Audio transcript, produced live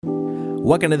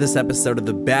Welcome to this episode of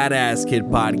the Badass Kid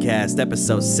Podcast,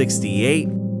 episode 68.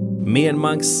 Me and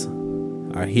Monks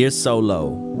are here solo.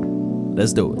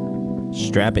 Let's do it.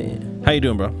 Strap in. How you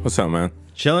doing, bro? What's up, man?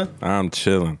 Chilling? I'm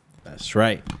chilling. That's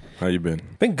right. How you been?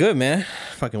 Been good, man.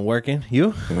 Fucking working.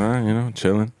 You?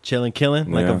 Chilling. Chilling,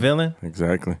 killing, like a villain?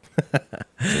 Exactly.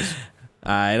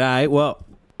 All right. Well,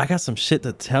 I got some shit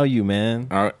to tell you, man.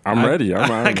 I'm ready.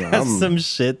 I got some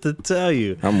shit to tell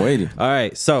you. I'm waiting. All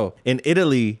right. So in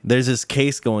Italy, there's this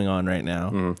case going on right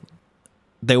now.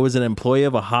 There was an employee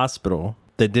of a hospital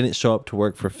that didn't show up to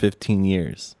work for 15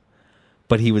 years,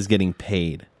 but he was getting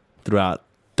paid throughout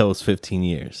those 15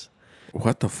 years.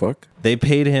 What the fuck? They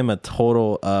paid him a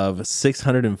total of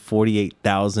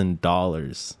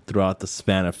 $648,000 throughout the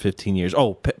span of 15 years.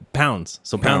 Oh, pounds.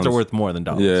 So pounds are worth more than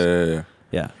dollars.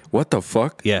 Yeah. What the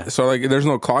fuck? Yeah. So like, there's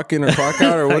no clock in or clock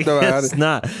out, or what the? It's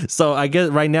not. So I guess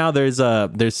right now there's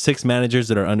 6 managers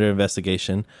that are under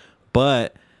investigation,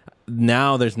 but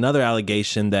now there's another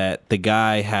allegation that the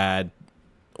guy had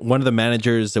one of the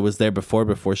managers that was there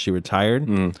before she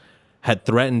retired had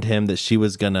threatened him that she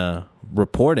was gonna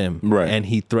report him, right? And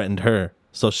he threatened her.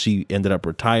 So she ended up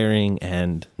retiring,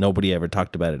 and nobody ever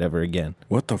talked about it ever again.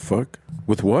 What the fuck?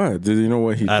 With what? Did you know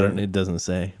what he? It doesn't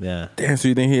say. Yeah. Damn. So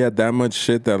you think he had that much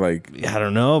shit that like? I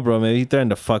don't know, bro. Maybe he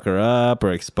threatened to fuck her up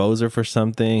or expose her for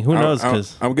something. Who knows?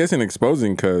 Because I'm guessing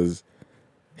exposing, because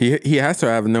he has to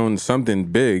have known something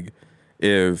big.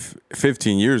 If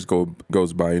 15 years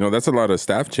goes by, that's a lot of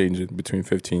staff changing between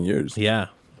 15 years. Yeah.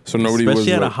 So nobody especially was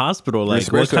at like, a hospital.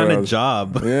 Like, what kind of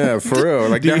job? Yeah, for real.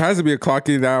 Like, there has to be a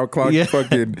clocking out,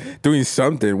 fucking doing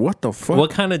something. What the fuck? What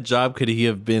kind of job could he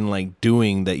have been like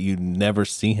doing that you never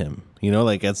see him?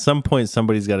 Like at some point,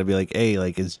 somebody's got to be like, "Hey,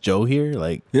 like, is Joe here?"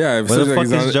 Like, yeah, where the fuck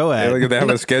is Joe at? Like, if they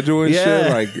have a schedule and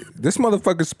shit. Like, this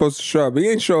motherfucker's supposed to show up. He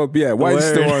ain't show up yet. Why is he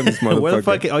still on this motherfucker? Where the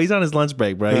fuck? Oh, he's on his lunch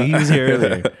break, bro. He was here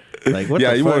earlier. Like, what?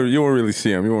 Yeah, the fuck? You won't really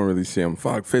see him.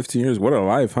 Fuck, 15 years. What a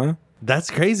life, huh?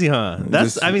 That's crazy, huh?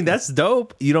 That's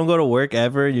dope. You don't go to work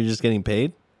ever. You're just getting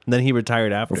paid. And then he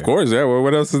retired after. Of course, yeah. Well,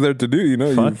 what else is there to do?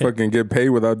 You fucking get paid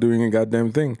without doing a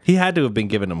goddamn thing. He had to have been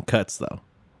giving them cuts, though.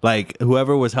 Like,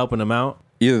 whoever was helping him out.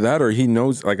 Either that or he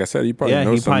knows, like I said, he probably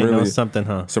knows something,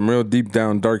 huh? Some real deep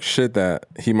down dark shit that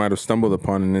he might have stumbled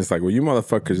upon. And it's like, well, you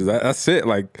motherfuckers, that's it.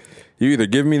 Like, you either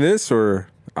give me this or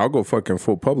I'll go fucking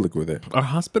full public with it. Are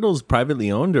hospitals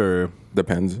privately owned or?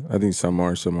 Depends. I think some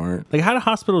are, some aren't. Like, how do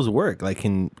hospitals work? Like,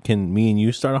 can me and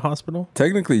you start a hospital?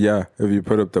 Technically, yeah. If you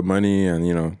put up the money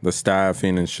and, the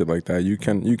staffing and shit like that, you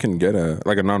can get a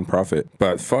nonprofit.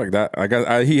 But fuck that.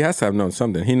 He has to have known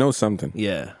something. He knows something.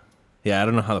 Yeah. Yeah, I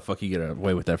don't know how the fuck you get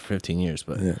away with that for 15 years,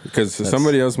 but yeah, because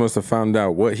somebody else must have found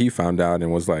out what he found out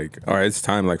and was like, all right, it's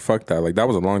time. Like, fuck that. Like, that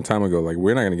was a long time ago. Like,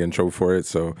 we're not going to get in trouble for it.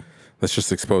 So let's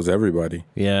just expose everybody.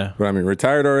 Yeah. But I mean,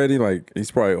 retired already. Like, he's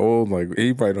probably old. Like,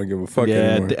 he probably don't give a fuck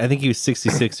anymore. I think he was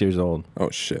 66 years old. Oh,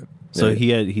 shit. So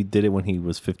he did it when he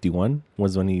was 51,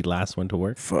 was when he last went to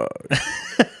work. Fuck.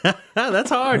 That's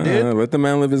hard, dude. Let the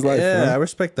man live his life. Yeah, man. I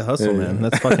respect the hustle, man.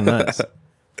 That's fucking nuts.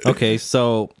 Okay,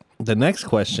 so the next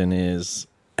question is,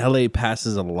 LA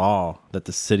passes a law that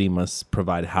the city must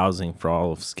provide housing for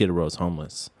all of Skid Row's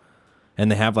homeless.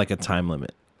 And they have like a time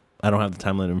limit. I don't have the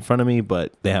time limit in front of me,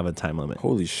 but they have a time limit.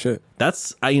 Holy shit.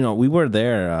 That's, we were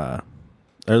there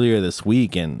earlier this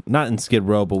week, and not in Skid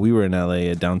Row, but we were in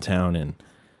LA downtown, and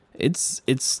it's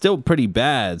still pretty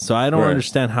bad. So I don't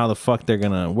understand how the fuck where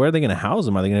are they gonna house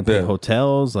them? Are they gonna pay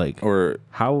hotels? Like, or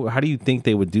how do you think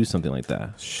they would do something like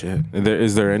that? Shit.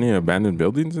 Is there any abandoned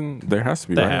buildings? And there has to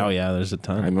be. Hell yeah, there's a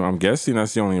ton. I'm guessing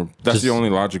that's the only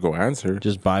logical answer.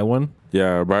 Just buy one.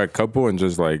 Yeah, buy a couple and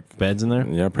just like beds in there.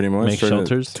 Yeah, pretty much. Make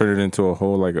shelters. Turn it into a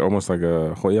whole, like almost like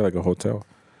a hotel.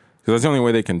 Because that's the only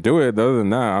way they can do it. Other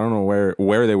than that, I don't know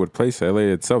where they would place it. LA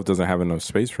itself doesn't have enough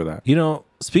space for that.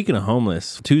 Speaking of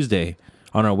homeless, Tuesday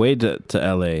on our way to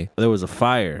LA, there was a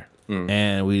fire,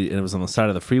 and it was on the side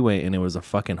of the freeway, and it was a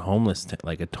fucking homeless tent,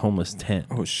 like a homeless tent.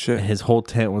 Oh shit! And his whole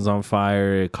tent was on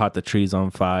fire. It caught the trees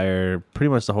on fire. Pretty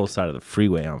much the whole side of the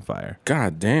freeway on fire.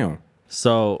 God damn.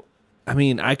 So, I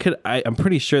mean, I'm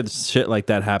pretty sure shit like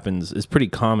that happens. Is pretty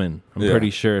common. I'm pretty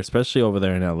sure, especially over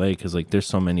there in LA, because like there's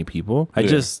so many people. I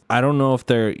don't know if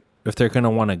they're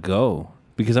gonna want to go.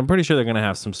 Because I'm pretty sure they're gonna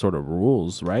have some sort of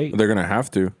rules, right? They're gonna have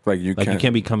to. You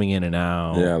can't be coming in and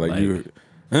out. Yeah, you,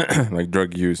 like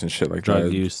drug use and shit like that.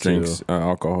 Drug use, drinks,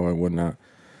 alcohol and whatnot.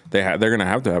 They're gonna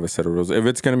have to have a set of rules. If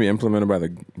it's gonna be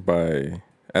implemented by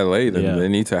LA, then they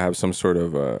need to have some sort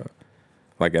of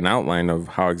like an outline of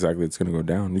how exactly it's gonna go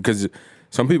down. Because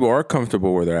some people are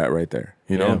comfortable where they're at right there.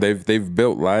 They've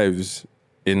built lives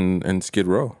in Skid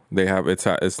Row. They have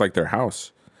it's like their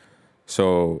house.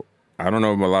 So I don't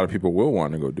know if a lot of people will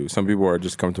want to go do. Some people are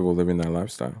just comfortable living that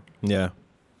lifestyle. Yeah.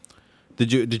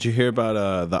 Did you hear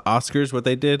about the Oscars? What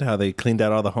they did? How they cleaned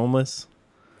out all the homeless?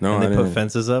 No, and they put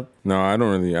fences up. No, I don't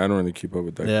really keep up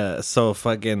with that. Yeah. So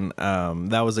fucking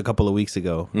that was a couple of weeks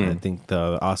ago. I think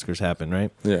the Oscars happened,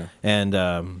 right? Yeah.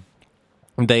 And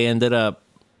they ended up.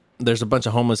 There's a bunch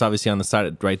of homeless, obviously, on the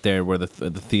side right there where the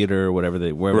theater or wherever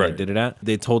they did it at.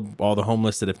 They told all the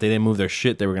homeless that if they didn't move their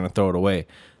shit, they were gonna throw it away.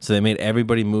 So they made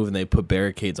everybody move, and they put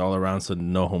barricades all around so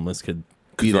no homeless could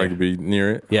be there. Like be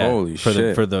near it. Yeah, Holy for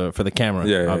shit. For the camera,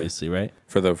 obviously, right?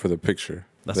 For the picture.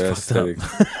 That's the fucked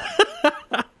aesthetics. Up.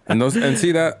 and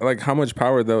see that like how much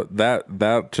power that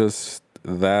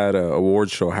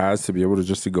award show has to be able to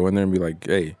just to go in there and be like,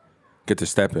 hey, get to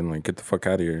step in, like get the fuck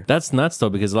out of here. That's nuts though,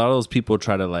 because a lot of those people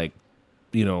try to like,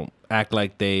 you know, act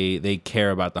like they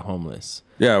care about the homeless.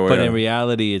 Yeah, well, but in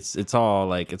reality, it's all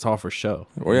for show.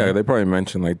 Well, yeah, they probably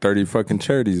mentioned like 30 fucking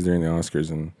charities during the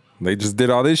Oscars, and they just did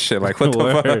all this shit. Like, what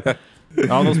the fuck?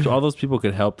 all those people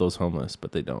could help those homeless,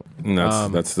 but they don't. And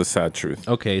that's the sad truth.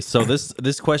 Okay, so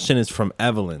this question is from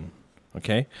Evelyn.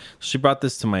 Okay, she brought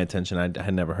this to my attention. I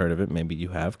had never heard of it. Maybe you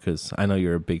have, because I know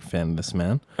you're a big fan of this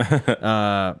man.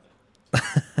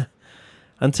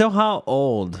 Until how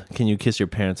old can you kiss your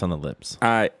parents on the lips?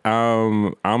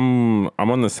 I'm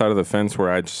on the side of the fence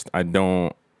where I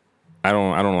don't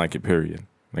like it. Period.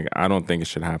 Like I don't think it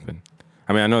should happen.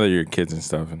 I mean, I know that you're kids and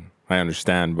stuff, and I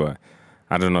understand, but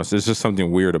I don't know. So there's just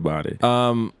something weird about it.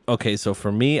 Okay, so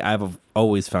for me, I've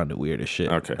always found it weird as shit.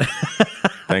 Okay.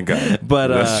 Thank God. But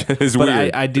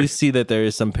weird. I do see that there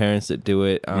is some parents that do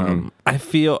it. I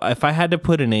feel if I had to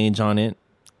put an age on it,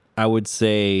 I would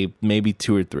say maybe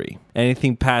 2 or 3.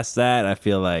 Anything past that, I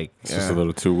feel like it's just a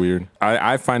little too weird.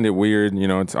 I find it weird. You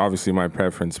know, it's obviously my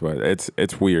preference, but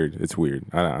it's weird. It's weird.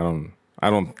 I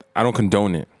don't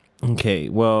condone it. Okay.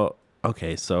 Well.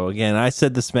 Okay. So again, I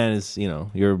said this man is, you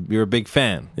know, you're a big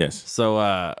fan. Yes.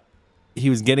 So he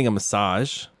was getting a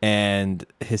massage, and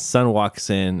his son walks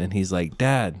in, and he's like,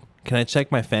 "Dad, can I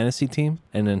check my fantasy team?"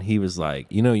 And then he was like,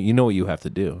 "You know what you have to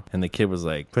do." And the kid was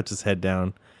like, puts his head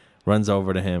down, runs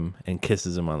over to him, and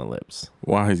kisses him on the lips.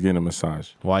 While he's getting a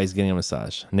massage.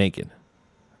 Naked.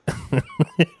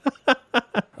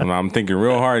 I'm thinking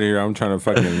real hard here. I'm trying to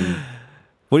fucking...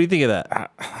 What do you think of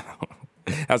that?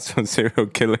 That's some serial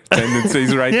killer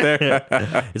tendencies right there.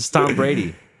 It's Tom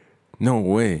Brady. No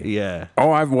way. Yeah.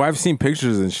 Oh, I've seen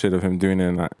pictures and shit of him doing it.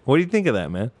 And what do you think of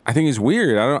that, man? I think it's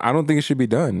weird. I don't think it should be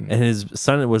done. And his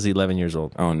son was 11 years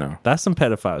old. Oh no, that's some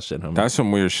pedophile shit, homie. That's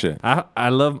some weird shit. I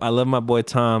love my boy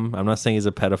Tom. I'm not saying he's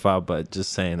a pedophile, but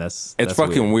just saying that's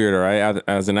fucking weird. All right,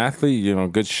 as an athlete, you know,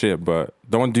 good shit, but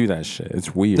don't do that shit.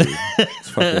 It's weird. It's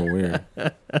fucking weird.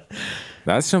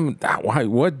 What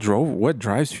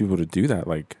drives people to do that?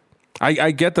 Like,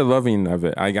 I get the loving of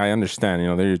it. I understand. You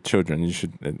know, they're your children.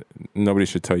 Nobody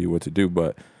should tell you what to do.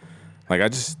 But like, I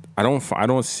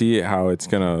don't see it how it's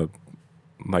gonna.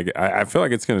 Like, I feel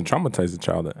like it's gonna traumatize the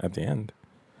child at the end.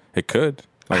 It could.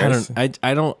 Like,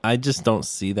 I just don't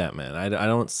see that, man. I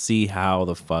don't see how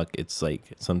the fuck it's like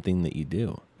something that you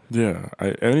do. Yeah,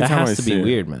 that has to be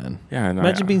weird, man. Yeah,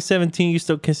 imagine being 17, you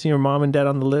still kissing your mom and dad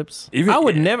on the lips.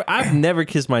 I've never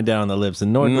kissed my dad on the lips,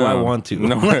 and nor do I want to.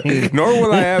 No, nor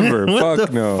will I ever.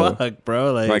 Fuck no. Fuck,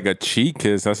 bro. Like a cheek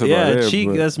kiss. That's about it. Yeah, cheek.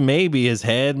 That's maybe his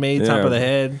head, maybe top of the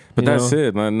head. But that's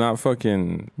it. Not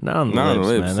fucking. Not on the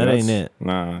lips, man. That ain't it.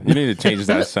 Nah, you need to change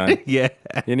that, son. Yeah,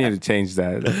 you need to change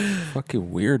that. Fucking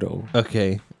weirdo.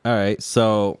 Okay, all right.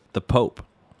 So the Pope.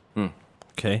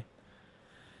 Okay.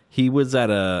 He was at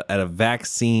a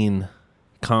vaccine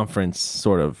conference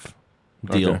sort of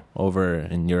deal over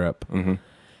in Europe. Mm-hmm.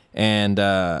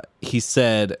 And he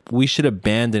said, we should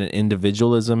abandon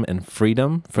individualism and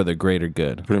freedom for the greater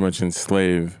good. Pretty much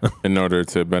enslave in order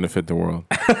to benefit the world.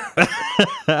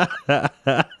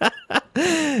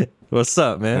 What's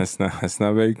up, man? That's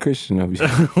not very Christian of you.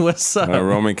 What's up?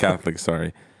 Roman Catholic,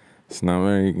 sorry. It's not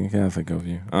very Catholic of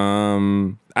you.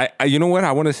 I you know what?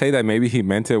 I want to say that maybe he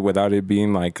meant it without it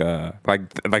being like thought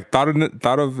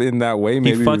of in that way.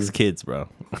 Maybe he fucks kids, bro.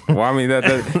 Well, I mean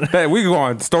that we go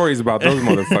on stories about those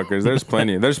motherfuckers. There's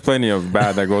plenty of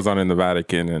bad that goes on in the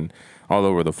Vatican and all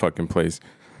over the fucking place.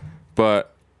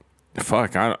 But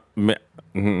fuck,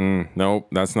 nope,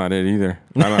 that's not it either.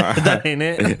 That ain't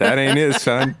it. That ain't it,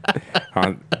 son.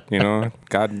 You know,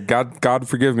 God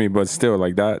forgive me, but still,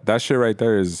 like that shit right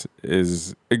there is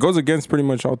it goes against pretty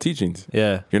much all teachings.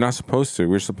 Yeah, you're not supposed to.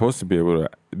 We're supposed to be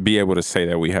able to say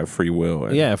that we have free will.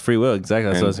 And, free will.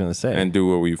 Exactly. That's what I was gonna say. And do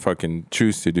what we fucking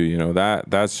choose to do. You know,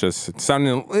 that's just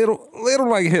sounding a little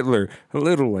like Hitler, a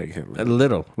little bit. You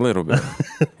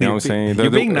know what I'm saying? You're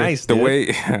being nice. The dude.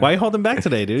 way. Why are you holding back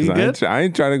today, dude? You good? I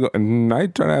ain't trying to go. I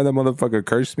ain't trying to have that motherfucker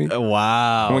curse me.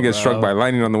 Wow. I'm gonna get struck by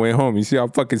lightning on the way home. You see how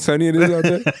fucking sunny it is out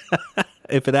there?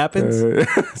 If it happens,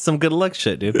 some good luck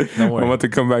shit, dude. Don't worry. I'm about to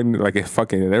come back like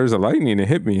there was a lightning and it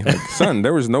hit me. Like, son,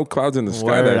 there was no clouds in the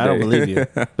sky that day. I don't believe you.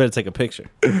 Better take a picture.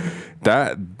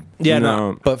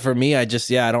 No. But for me, I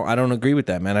don't agree with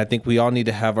that, man. I think we all need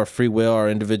to have our free will, our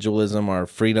individualism, our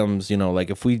freedoms. You know, like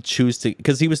if we choose to,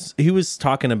 because he was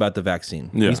talking about the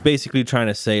vaccine. Yeah. He's basically trying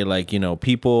to say, like, you know,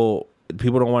 people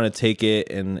don't want to take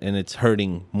it, and it's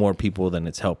hurting more people than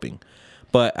it's helping.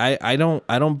 But I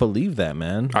don't believe that,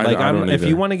 man. Like if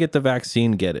you want to get the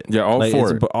vaccine, get it. Yeah, all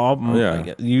for it.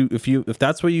 Like, if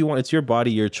that's what you want, it's your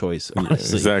body, your choice.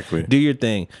 Honestly, exactly. Do your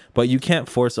thing, but you can't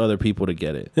force other people to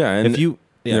get it. Yeah, and if you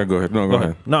go ahead. No, go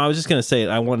ahead. No, I was just gonna say it.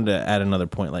 I wanted to add another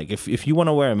point. Like if you want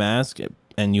to wear a mask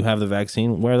and you have the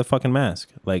vaccine, wear the fucking mask.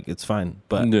 Like it's fine.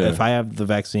 But if I have the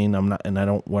vaccine, I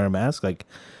don't wear a mask. Like.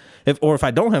 If I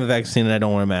don't have a vaccine and I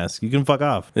don't wear a mask, you can fuck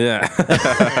off. Yeah.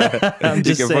 I'm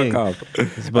just saying. Fuck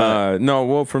off. But no,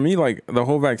 well, for me, like the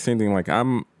whole vaccine thing, like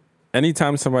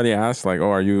anytime somebody asks, like, oh,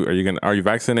 are you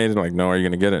vaccinated? Like, no, are you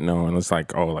gonna get it? No. And it's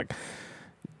like, oh, like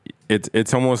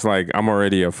it's almost like I'm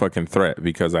already a fucking threat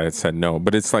because I had said no.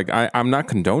 But it's like I'm not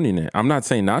condoning it. I'm not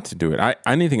saying not to do it.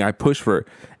 Anything I push for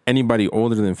anybody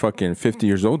older than fucking 50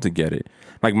 years old to get it.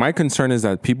 Like my concern is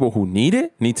that people who need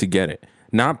it need to get it.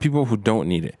 Not people who don't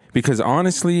need it. Because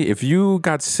honestly, if you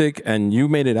got sick and you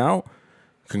made it out,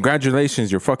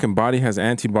 congratulations, your fucking body has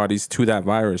antibodies to that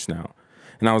virus now.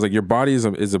 And I was like, your body is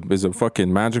a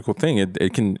fucking magical thing.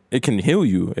 It can heal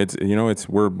you.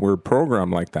 We're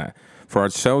programmed like that for our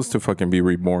cells to fucking be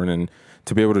reborn and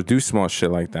to be able to do small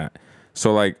shit like that.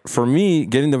 So like for me,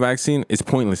 getting the vaccine is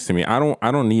pointless to me. I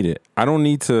don't need it. I don't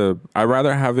need to. I'd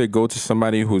rather have it go to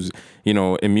somebody who's, you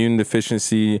know, immune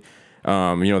deficiency.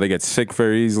 They get sick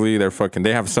very easily.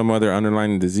 They have some other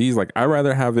underlying disease. Like I'd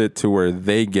rather have it to where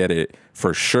they get it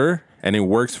for sure and it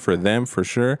works for them for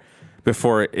sure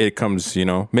before it comes, you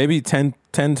know, maybe 10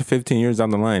 to 15 years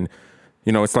down the line.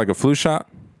 You know, it's like a flu shot.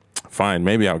 Fine,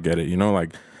 maybe I'll get it, you know,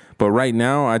 like, but right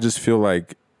now I just feel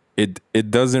like it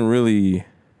doesn't really,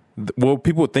 what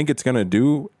people think it's going to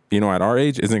do, you know, at our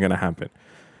age isn't going to happen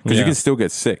because you can still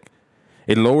get sick.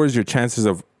 It lowers your chances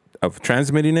of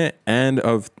transmitting it and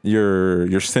of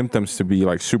your symptoms to be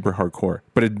like super hardcore,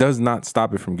 but it does not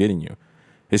stop it from getting you.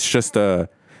 It's just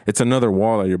it's another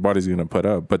wall that your body's gonna put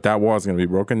up, but that wall is gonna be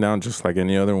broken down just like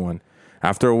any other one.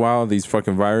 After a while, these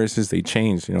fucking viruses, they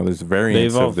change. You know, there's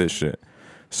variants of this shit.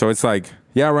 So it's like,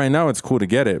 yeah, right now it's cool to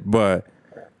get it, but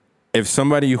if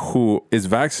somebody who is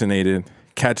vaccinated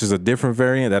catches a different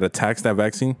variant that attacks that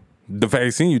vaccine, the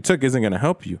vaccine you took isn't gonna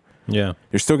help you. Yeah,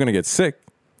 you're still gonna get sick.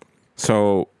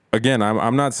 So again,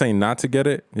 I'm not saying not to get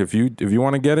it. If you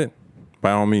want to get it,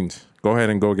 by all means, go ahead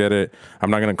and go get it.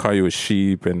 I'm not gonna call you a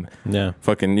sheep and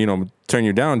fucking, you know, turn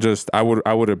you down. Just I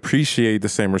would appreciate the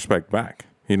same respect back.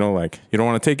 You know, like you don't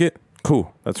want to take it,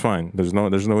 cool, that's fine. There's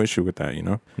no issue with that. You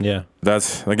know. Yeah.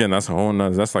 That's a whole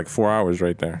nother. That's like 4 hours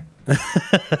right there.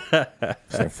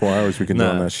 It's like 4 hours we can do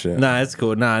on that shit. Nah, it's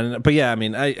cool. Nah, but yeah, I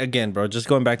mean, again, bro, just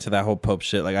going back to that whole Pope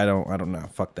shit. Like, I don't know.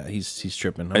 Fuck that. He's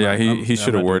tripping. He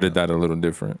should have worded that a little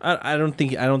different. I don't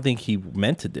think he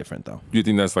meant it different though. You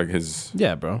think that's like his?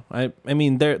 Yeah, bro. I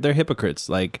mean, they're hypocrites.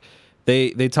 Like,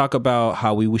 they talk about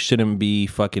how we shouldn't be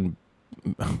fucking.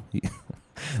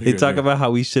 They talk about how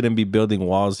we shouldn't be building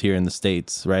walls here in the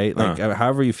States, right? Like,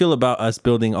 however you feel about us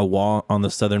building a wall on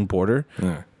the southern border,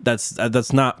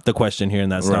 that's not the question here,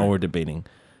 and that's not what we're debating.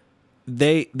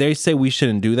 They say we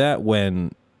shouldn't do that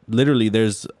when literally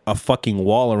there's a fucking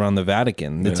wall around the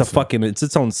Vatican. It's it's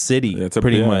its own city,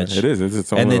 pretty much. It is. It's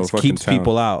its own and little it keeps town.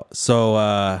 people out. So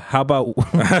how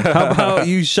about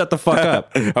you shut the fuck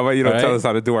up? How about you don't tell us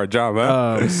how to do our job,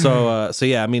 huh? So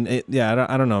yeah, I mean,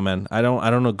 I don't know, man. I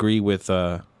don't agree with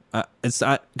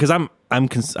because I'm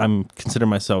consider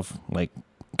myself like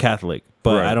Catholic,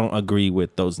 but I don't agree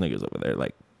with those niggas over there.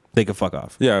 Like, they can fuck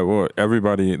off. Yeah, well,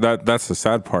 everybody. That's the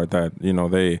sad part, that, you know,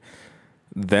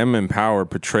 them in power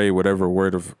portray whatever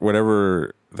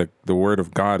the word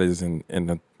of God is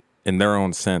in their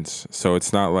own sense. So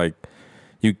it's not like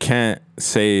you can't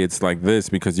say it's like this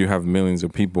because you have millions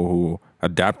of people who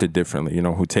adapt it differently, you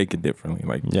know, who take it differently.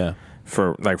 Like,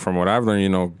 from what I've learned, you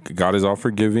know, God is all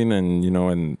forgiving, and, you know,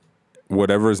 and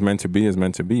whatever is meant to be is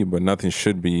meant to be, but nothing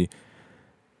should be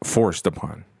forced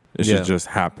upon. It should just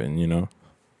happen, you know?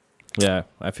 Yeah,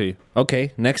 I feel you.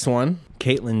 Okay, next one.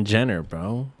 Caitlyn Jenner,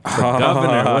 bro.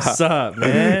 Governor, what's up,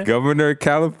 man? Governor of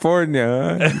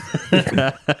California.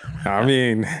 I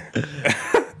mean,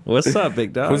 what's up,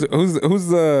 big dog? Who's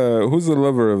the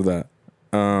lover of that?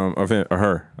 Of him or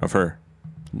her? Of her?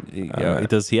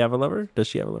 Does he have a lover? Does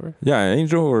she have a lover? Yeah,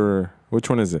 Angel, or which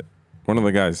one is it? One of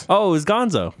the guys. Oh, it's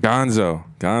Gonzo.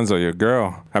 Gonzo, your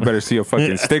girl. I better see a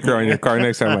fucking sticker on your car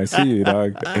next time I see you,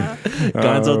 dog.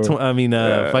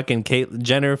 Gonzo, fucking Caitlyn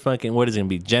Jenner, fucking, what is it going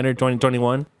to be? Jenner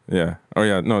 2021? Yeah. Oh,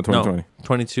 yeah. No, 2020. No,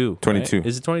 22. 22. Right?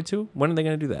 Is it 22? When are they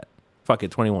going to do that? Fuck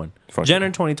it, 21. Fuck Jenner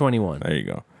it. 2021. There you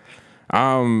go.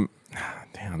 Damn,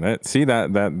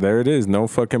 that there it is. No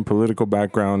fucking political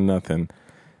background, nothing.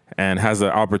 And has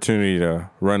the opportunity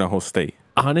to run a whole state.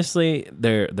 Honestly,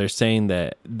 they're saying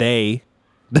that they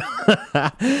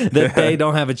they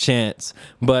don't have a chance,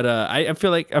 but I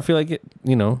feel like it,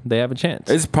 you know, they have a chance.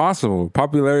 It's possible.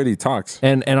 Popularity talks.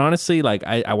 And honestly, like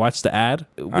I watched the ad.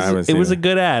 It was a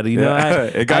good ad. You know,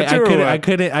 it got you.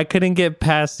 I couldn't get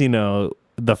past, you know,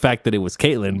 the fact that it was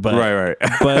Caitlyn, but right.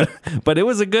 but it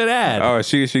was a good ad. Oh,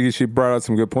 she brought out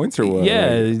some good points or what? Yeah,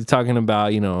 like, talking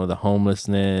about, you know, the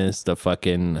homelessness, the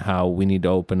fucking how we need to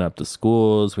open up the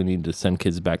schools, we need to send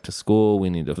kids back to school, we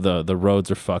need to the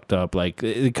roads are fucked up. Like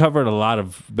it covered a lot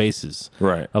of bases.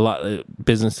 Right. A lot of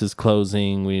businesses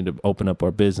closing. We need to open up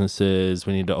our businesses.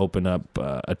 We need to open up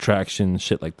attractions,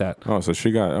 shit like that. Oh, so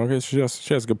she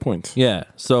has good points. Yeah.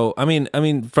 So I mean,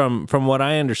 from what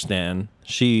I understand,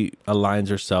 she aligns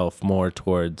herself more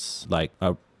towards like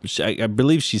I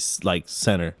believe she's like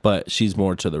center, but she's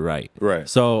more to the right. Right.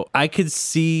 So I could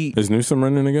see. Is Newsom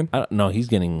running again? I don't know. He's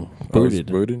getting booted. Oh, he's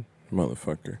booted,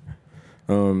 motherfucker.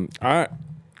 I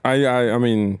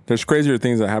mean, there's crazier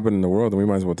things that happen in the world, and we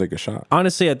might as well take a shot.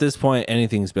 Honestly, at this point,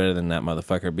 anything's better than that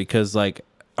motherfucker. Because like,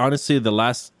 honestly,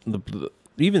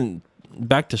 even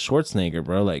back to Schwarzenegger,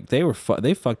 bro. Like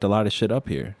they fucked a lot of shit up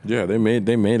here. Yeah, they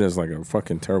made us like a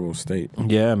fucking terrible state.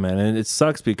 Yeah, man, and it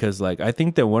sucks because like I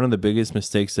think that one of the biggest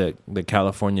mistakes that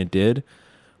California did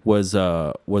was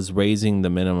raising the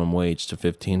minimum wage to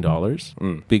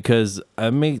 $15 because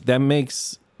that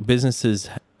makes businesses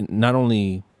not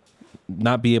only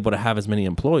not be able to have as many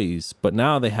employees, but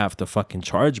now they have to fucking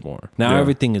charge more. Now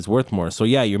everything is worth more. So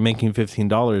yeah, you're making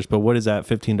 $15, but what is that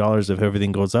 $15 if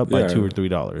everything goes up by $2 or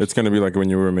 $3? It's gonna be like when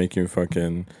you were making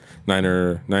fucking $9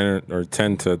 or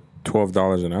 $10 to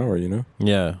 $12 an hour, you know?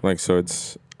 Yeah. Like, so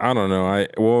it's, I don't know.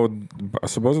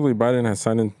 Supposedly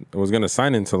Biden was gonna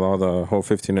sign into law the whole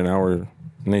 15 an hour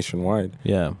nationwide.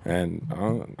 Yeah. And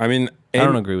I mean, I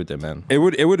don't agree with that, man. It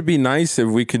would be nice if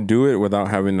we could do it without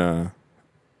having the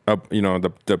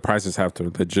prices have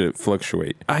to legit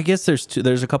fluctuate. I guess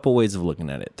there's a couple ways of looking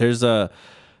at it. There's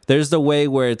the way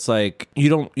where it's like you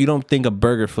don't think a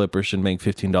burger flipper should make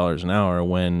 $15 an hour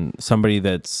when somebody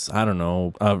that's, I don't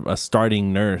know, a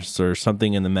starting nurse or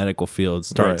something in the medical field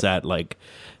starts at like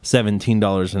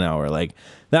 $17 an hour. Like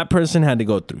that person had to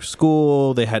go through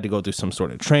school, they had to go through some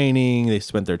sort of training, they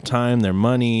spent their time, their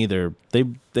money, they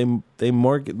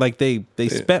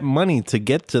spent money to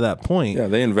get to that point. Yeah,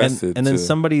 they invested. And then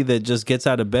somebody that just gets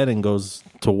out of bed and goes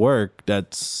to work,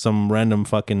 that's some random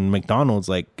fucking McDonald's,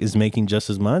 like is making just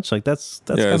as much. Like that's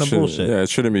kind of bullshit. Yeah, it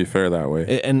shouldn't be fair that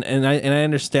way. And I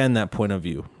understand that point of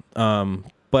view.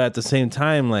 But at the same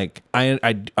time, like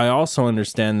I also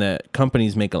understand that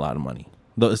companies make a lot of money,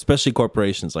 especially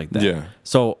corporations like that. Yeah.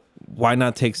 So why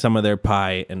not take some of their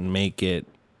pie and make it,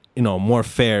 you know, more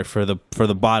fair for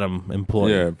the bottom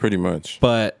employee? Yeah, pretty much.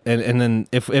 But and then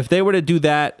if they were to do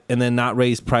that and then not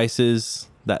raise prices,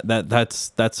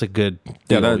 that's a good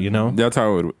deal, you know? That's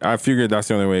how it would. I figured that's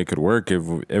the only way it could work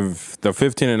if the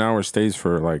 15 an hour stays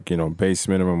for like, you know, base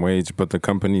minimum wage, but the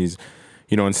companies,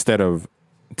 you know, instead of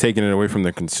taking it away from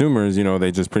the consumers, you know,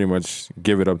 they just pretty much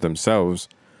give it up themselves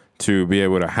to be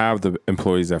able to have the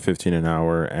employees at 15 an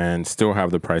hour and still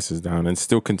have the prices down and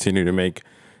still continue to make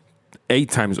 8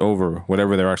 times over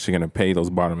whatever they're actually going to pay those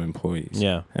bottom employees.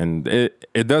 Yeah. And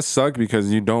it does suck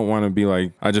because you don't want to be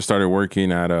like, I just started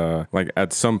working at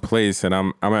at some place and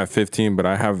I'm at 15, but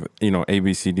I have, you know, A,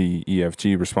 B, C, D, E, F,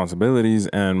 G responsibilities,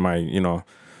 and my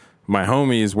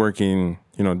homie is working,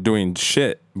 you know, doing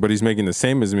shit, but he's making the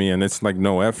same as me, and it's like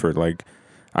no effort. Like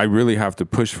I really have to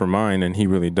push for mine and he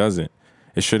really doesn't.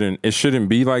 It shouldn't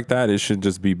be like that. It should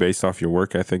just be based off your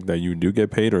work ethic that you do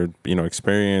get paid, or, you know,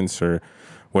 experience or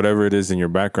whatever it is in your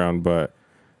background. But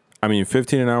I mean,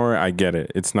 15 an hour, I get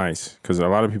it. It's nice because a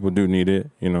lot of people do need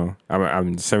it. You know,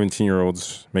 I'm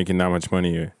 17-year-olds making that much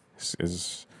money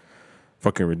is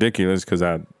fucking ridiculous because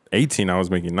 18, I was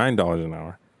making $9 an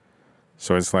hour.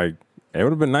 So it's like, it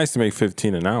would have been nice to make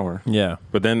 15 an hour. Yeah.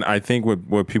 But then I think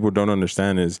what people don't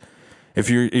understand is if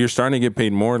you're starting to get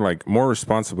paid more, like more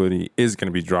responsibility is going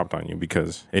to be dropped on you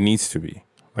because it needs to be.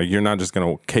 Like you're not just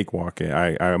going to cakewalk it.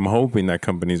 I'm hoping that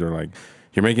companies are like,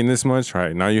 you're making this much,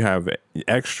 right? Now you have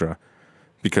extra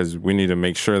because we need to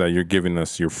make sure that you're giving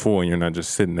us your full and you're not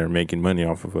just sitting there making money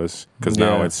off of us because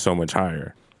now it's so much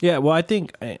higher. Yeah. Well, I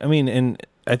think, I mean, and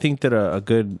I think that a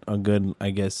good, I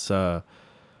guess,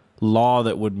 law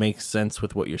that would make sense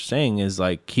with what you're saying is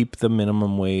like keep the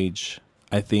minimum wage,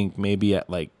 I think maybe at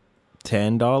like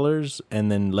 $10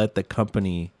 and then let the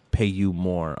company pay you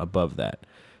more above that.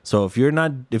 So if you're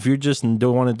just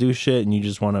don't want to do shit and you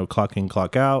just want to clock in,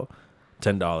 clock out,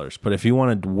 $10. But if you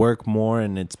want to work more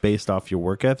and it's based off your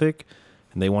work ethic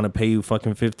and they want to pay you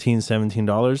fucking $15,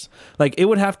 $17, like it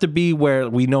would have to be where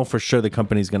we know for sure the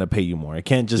company's going to pay you more. It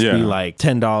can't just be like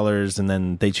 $10 and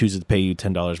then they choose to pay you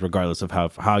 $10 regardless of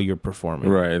how you're performing.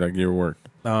 Right, like your work.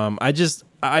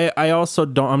 I also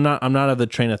don't, I'm not of the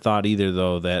train of thought either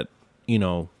though that, you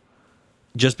know,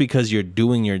 just because you're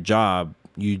doing your job,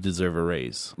 you deserve a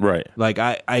raise. Right. Like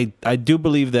I do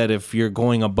believe that if you're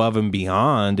going above and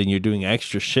beyond and you're doing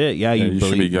extra shit, you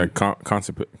should be like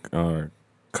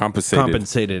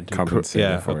compensated.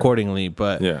 Accordingly.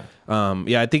 But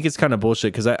I think it's kind of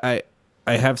bullshit because I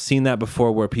have seen that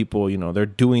before where people, you know, they're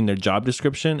doing their job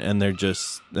description and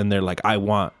they're like, I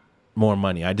want more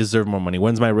money. I deserve more money.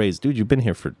 When's my raise? Dude, you've been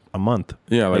here for a month.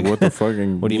 Yeah, like what the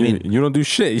fucking... What do you mean? You don't do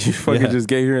shit. You fucking just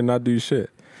get here and not do shit.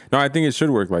 No, I think it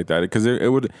should work like that because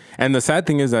it would. And the sad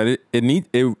thing is that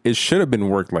it should have been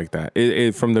worked like that.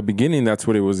 From the beginning, that's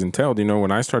what it was entailed. You know,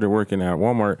 when I started working at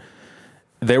Walmart,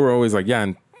 they were always like,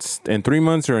 yeah, in 3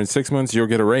 months or in 6 months, you'll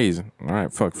get a raise. All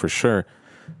right, fuck, for sure.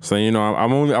 So, you know, I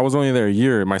was only there a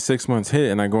year. My 6 months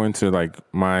hit and I go into like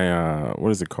my, what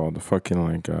is it called? The fucking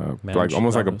like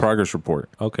almost like a progress report.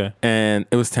 Okay. And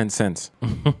it was 10 cents.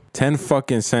 10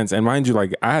 fucking cents. And mind you,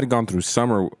 like I had gone through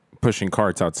summer pushing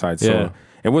carts outside. So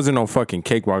it wasn't no fucking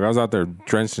cakewalk. I was out there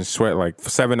drenched in sweat like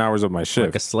 7 hours of my shift.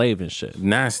 Like a slave and shit.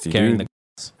 Nasty, carrying dude.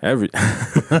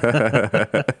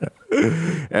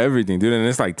 Everything, dude. And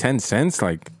it's like 10 cents.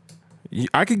 Like,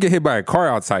 I could get hit by a car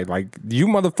outside. Like, you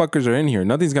motherfuckers are in here.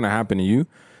 Nothing's going to happen to you.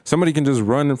 Somebody can just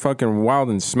run and fucking wild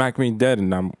and smack me dead.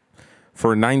 And I'm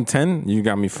for 9-10, you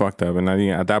got me fucked up. And I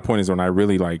think at that point is when I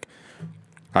really like,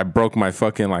 I broke my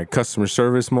fucking like customer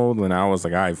service mode, and I was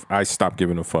like, I stopped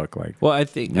giving a fuck. Like, well, I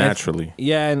think naturally,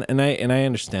 and I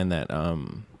understand that.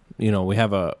 You know, we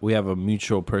have a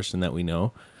mutual person that we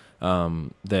know,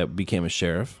 that became a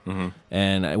sheriff,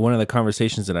 and one of the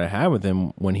conversations that I had with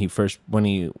him when he first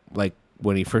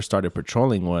started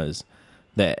patrolling was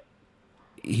that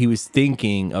he was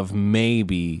thinking of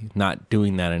maybe not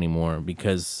doing that anymore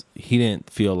because he didn't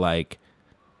feel like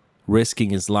risking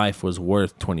his life was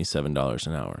worth $27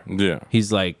 an hour. Yeah.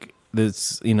 He's like,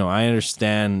 this, you know, I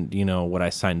understand, you know, what I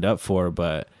signed up for,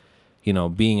 but, you know,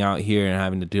 being out here and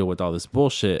having to deal with all this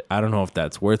bullshit, I don't know if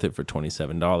that's worth it for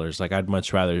 $27. Like, I'd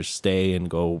much rather stay and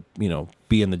go, you know,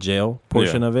 be in the jail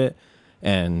portion of it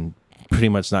and pretty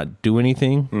much not do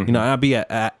anything, you know, not be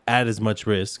at as much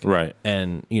risk. Right.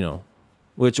 And, you know,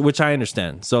 which I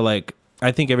understand. So, like,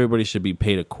 I think everybody should be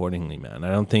paid accordingly, man. I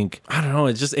don't know.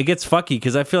 It gets fucky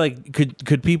because I feel like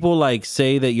could people like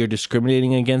say that you're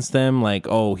discriminating against them? Like,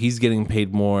 oh, he's getting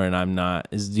paid more and I'm not.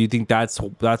 Do you think that's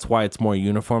why it's more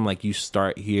uniform? Like you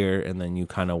start here and then you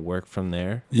kind of work from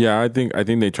there? Yeah, I think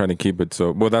they try to keep it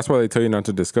so. Well, that's why they tell you not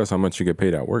to discuss how much you get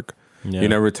paid at work. Yeah. You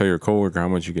never tell your coworker how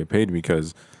much you get paid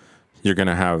because you're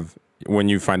gonna have. When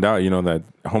you find out, you know, that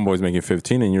homeboy's making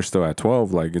 15 and you're still at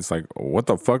 12, like, it's like, what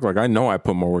the fuck? Like, I know I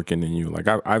put more work in than you. Like,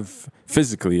 I've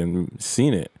physically and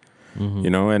seen it, you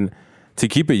know, and to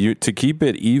keep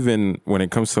it even when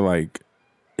it comes to like,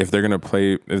 if they're going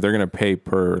to pay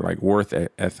per like worth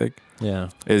ethic,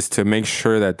 is to make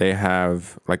sure that they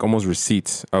have like almost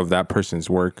receipts of that person's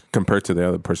work compared to the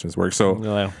other person's work. So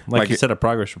like you said, a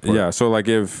progress report. Yeah. So like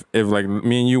if like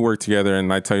me and you work together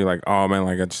and I tell you like, oh man,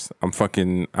 like I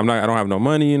don't have no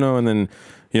money, you know, and then,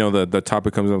 you know, the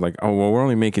topic comes up like, oh, well, we're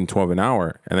only making 12 an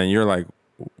hour. And then you're like,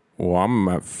 well, I'm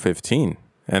at 15.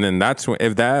 And then that's when,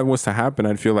 if that was to happen,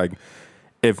 I'd feel like,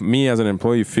 if me as an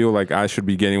employee feel like I should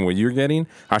be getting what you're getting,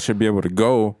 I should be able to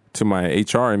go to my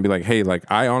HR and be like, hey, like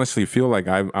I honestly feel like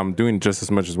I'm doing just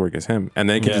as much as work as him. And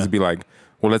then it can just be like,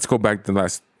 well, let's go back to the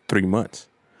last 3 months.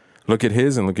 Look at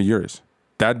his and look at yours.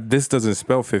 This doesn't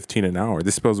spell 15 an hour.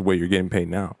 This spells what you're getting paid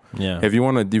now. Yeah. If you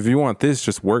want this,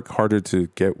 just work harder to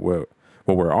get what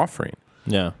we're offering.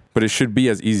 Yeah. But it should be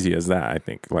as easy as that, I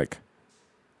think. Like,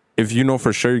 if you know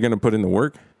for sure you're going to put in the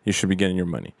work, you should be getting your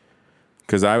money.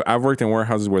 Because I've worked in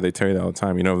warehouses where they tell you that all the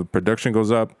time. You know, the production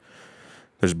goes up,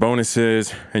 there's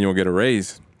bonuses, and you'll get a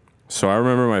raise. So I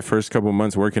remember my first couple of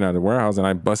months working at the warehouse, and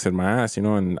I busted my ass, you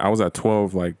know, and I was at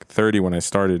 30 when I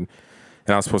started, and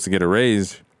I was supposed to get a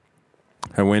raise.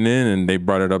 I went in, and they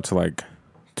brought it up to like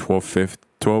 12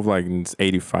 like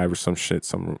 85 or some shit,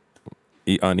 some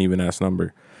uneven ass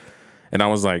number. And I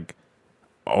was like,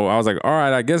 all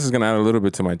right, I guess it's going to add a little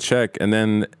bit to my check. And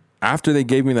then after they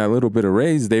gave me that little bit of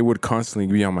raise, they would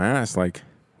constantly be on my ass like,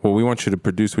 well, we want you to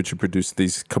produce what you produced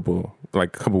these couple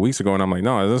weeks ago. And I'm like,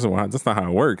 no, that's not how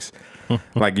it works.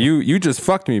 Like you just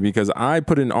fucked me because I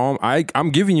put in I'm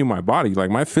giving you my body.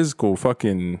 Like my physical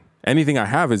fucking anything I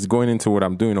have is going into what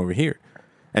I'm doing over here.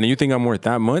 And you think I'm worth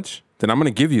that much? Then I'm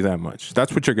going to give you that much.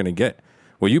 That's what you're going to get.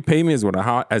 What you pay me is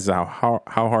how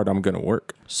hard I'm going to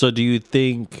work. So do you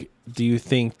think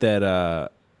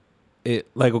that it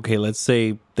like, okay, let's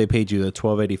say they paid you the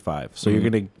 $12.85. So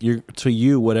you're to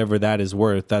you whatever that is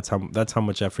worth, that's how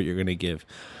much effort you're going to give.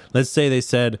 Let's say they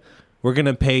said we're going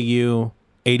to pay you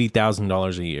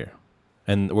 $80,000 a year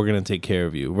and we're going to take care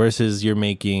of you, versus you're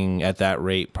making at that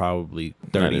rate probably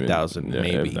 30,000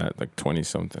 maybe. That, like 20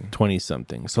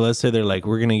 something. So let's say they're like,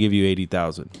 we're going to give you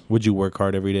 80,000. Would you work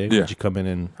hard every day? Yeah. Would you come in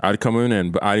and I'd come in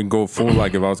and but I'd go full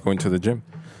like if I was going to the gym.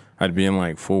 I'd be in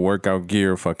like full workout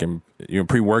gear, fucking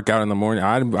pre-workout in the morning.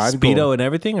 I'd Speedo go, and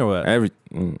everything or what?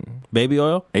 Baby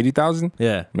oil? 80,000?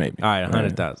 Yeah, maybe. All right,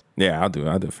 100,000. Yeah, I'll do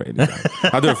it for 80,000.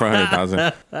 I'll do it for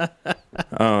 100,000.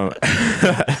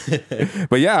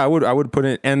 But yeah, I would put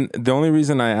it. And the only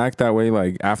reason I act that way,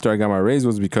 like after I got my raise,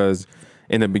 was because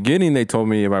in the beginning they told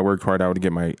me if I worked hard, I would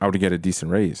get a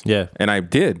decent raise. Yeah, and I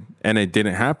did, and it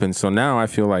didn't happen. So now I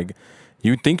feel like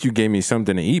you think you gave me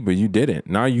something to eat, but you didn't.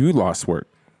 Now you lost work.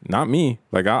 Not me.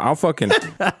 Like I'll fucking,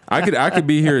 I could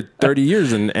be here 30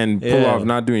 years and pull off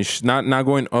not doing, not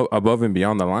going above and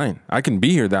beyond the line. I can be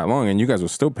here that long and you guys will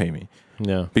still pay me.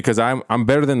 Yeah. Because I'm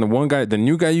better than the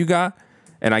new guy you got,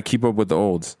 and I keep up with the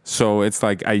olds. So it's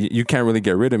like you can't really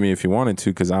get rid of me if you wanted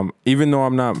to, because even though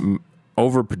I'm not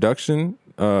overproduction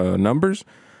numbers,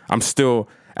 I'm still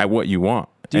at what you want,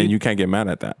 and you can't get mad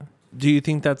at that. Do you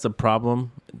think that's a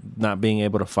problem, not being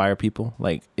able to fire people,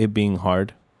 like it being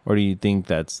hard? Or do you think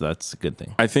that's a good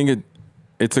thing? I think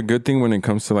it's a good thing when it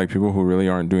comes to like people who really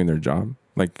aren't doing their job.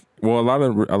 Like, well,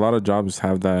 a lot of jobs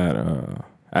have that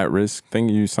at risk thing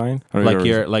you sign. Like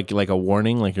you're like a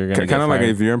warning, like you're gonna kind of like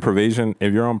if you're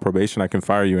on probation, I can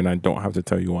fire you and I don't have to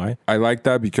tell you why. I like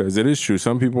that because it is true.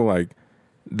 Some people like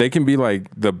they can be like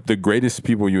the greatest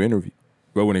people you interview,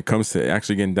 but when it comes to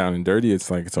actually getting down and dirty, it's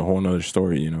like it's a whole nother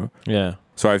story, you know? Yeah.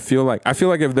 So I feel like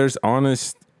if there's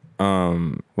honest.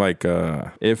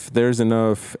 If there's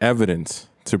enough evidence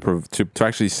to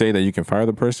actually say that you can fire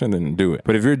the person, then do it.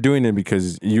 But if you're doing it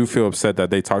because you feel upset that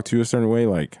they talk to you a certain way,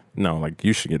 like no, like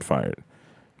you should get fired,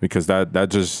 because that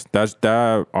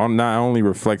not only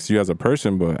reflects you as a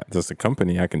person, but as a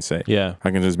company. I can say, yeah,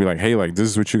 I can just be like, hey, like this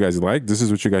is what you guys like, this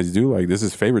is what you guys do, like this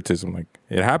is favoritism, like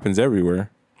it happens everywhere.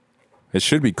 It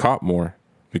should be caught more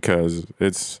because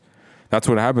that's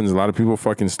what happens. A lot of people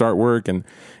fucking start work and,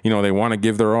 you know, they want to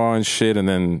give their all and shit, and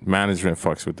then management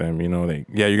fucks with them. You know,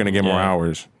 you're going to get more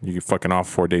hours. You get fucking off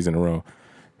 4 days in a row.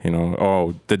 You know,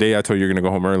 oh, the day I told you you're going to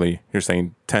go home early, you're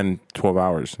saying 10, 12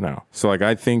 hours now. So, like,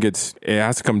 I think it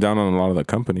has to come down on a lot of the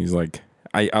companies. Like,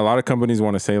 a lot of companies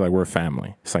want to say, like, we're a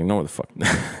family. It's like, no, the fuck.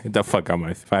 The fuck out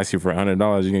my. If I ask you for $100,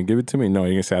 you're going to give it to me? No, you're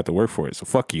going to say I have to work for it. So,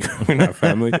 fuck you. We're not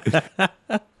family.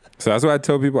 So that's what I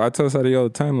tell people. I tell Sadie all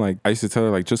the time. Like I used to tell her,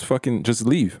 like just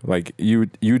leave. Like you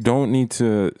don't need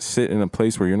to sit in a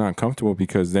place where you're not comfortable,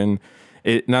 because then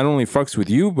it not only fucks with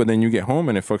you, but then you get home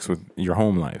and it fucks with your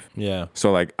home life. Yeah.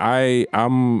 So like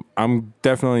I'm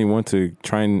definitely want to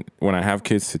try, and when I have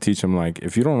kids, to teach them, like,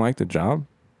 if you don't like the job,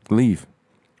 leave,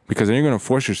 because then you're gonna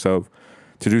force yourself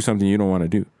to do something you don't want to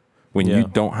do when you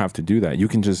don't have to do that. You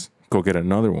can just go get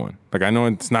another one. Like, I know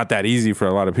it's not that easy for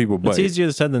a lot of people, but it's easier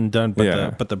said than done.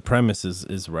 But the premise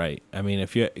is right. I mean,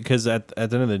 because at the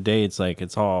end of the day, it's like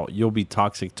you'll be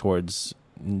toxic towards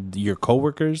your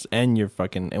coworkers and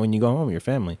and when you go home, your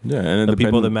family. Yeah, and the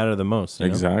people that matter the most.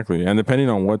 Exactly, you know? And depending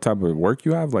on what type of work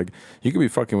you have, like you could be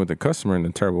fucking with the customer in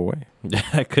a terrible way.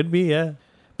 It could be, yeah.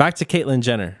 Back to Caitlyn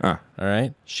Jenner. All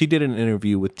right, she did an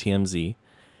interview with TMZ.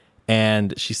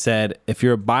 And she said, if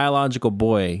you're a biological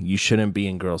boy, you shouldn't be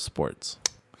in girls' sports.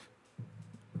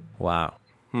 Wow.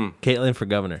 Caitlyn for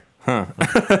governor. Huh.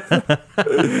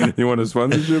 You want a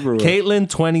sponsorship or what? Caitlyn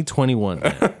 2021.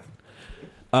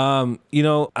 You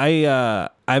know,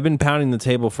 I've been pounding the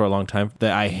table for a long time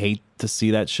that I hate to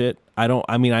see that shit. I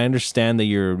understand that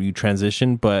you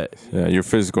transition, but yeah, your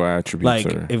physical attributes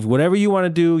if whatever you want to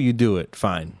do, you do it,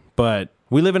 fine. But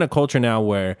We live in a culture now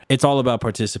where it's all about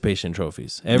participation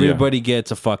trophies. Everybody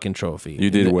gets a fucking trophy. You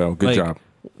did well. Good job.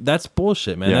 That's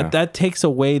bullshit, man. Yeah. That takes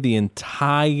away the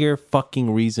entire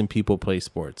fucking reason people play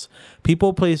sports.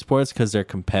 People play sports because they're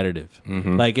competitive.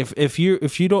 Like if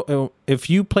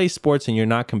you play sports and you're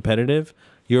not competitive,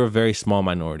 you're a very small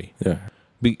minority. Yeah.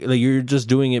 Like you're just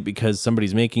doing it because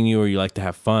somebody's making you, or you like to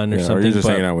have fun, or something. Or you're just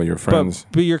hanging out with your friends.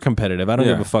 But you're competitive. I don't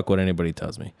give a fuck what anybody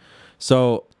tells me.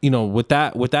 So with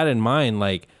that in mind,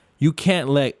 like you can't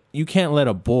let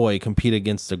a boy compete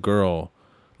against a girl.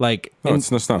 Like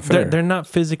it's not fair. They're not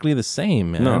physically the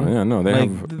same, man. No.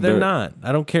 They're not.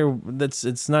 I don't care.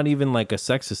 It's not even like a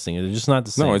sexist thing. They're just not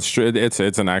the same. No, it's true. It's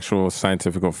an actual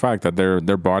scientific fact that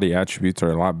their body attributes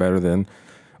are a lot better than,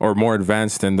 or more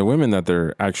advanced than the women that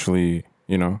they're actually,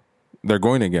 they're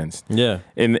going against. Yeah.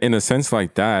 In a sense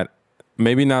like that,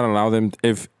 maybe not allow them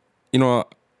if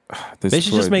they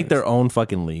should just make their own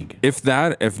fucking league. If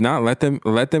not, let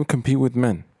them compete with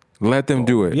men. Let them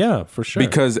do it. Yeah, for sure.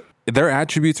 Because their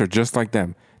attributes are just like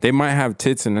them. They might have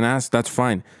tits and an ass. That's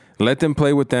fine. Let them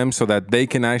play with them so that they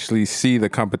can actually see the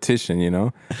competition,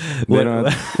 What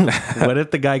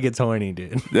if the guy gets horny,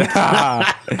 dude?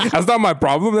 That's not my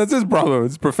problem. That's his problem.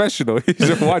 It's professional. You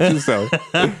should watch yourself.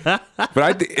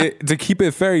 But to keep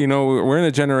it fair, we're in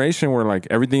a generation where like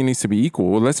everything needs to be equal.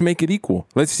 Well, let's make it equal.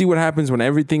 Let's see what happens when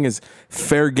everything is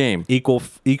fair game. Equal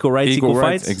rights, equal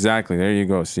fights? Exactly. There you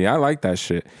go. See, I like that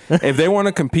shit. If they want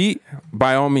to compete,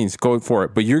 by all means, go for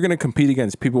it. But you're going to compete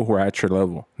against people who are at your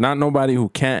level, not nobody who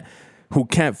can't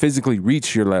physically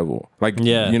reach your level. Like,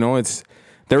 I'm not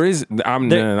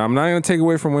going to take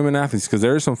away from women athletes because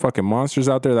there are some fucking monsters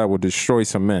out there that will destroy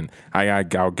some men.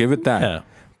 I'll give it that. Yeah.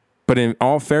 But in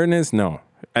all fairness, no.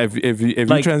 If you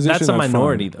transition, that's a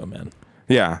minority though, man.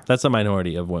 Yeah. That's a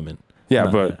minority of women. Yeah,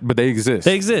 but they exist.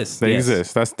 They exist. They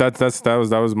exist. That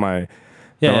was my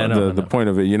the point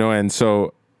of it, and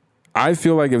so I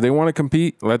feel like if they want to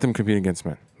compete, let them compete against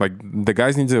men. Like the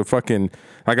guys need to fucking,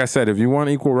 like I said, if you want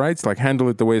equal rights, like handle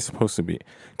it the way it's supposed to be.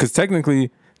 Because technically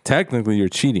you're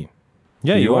cheating.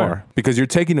 Yeah, you are. Because you're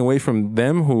taking away from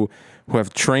them who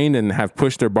have trained and have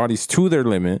pushed their bodies to their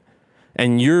limit,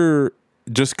 and you're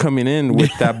just coming in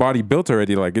with that body built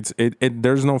already. Like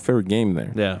there's no fair game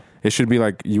there. Yeah. It should be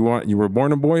like you were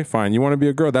born a boy, fine. You want to be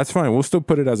a girl, that's fine. We'll still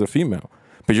put it as a female.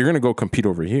 But you're gonna go compete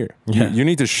over here. Yeah. You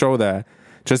need to show that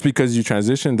just because you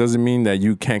transition doesn't mean that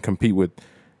you can't compete with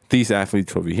these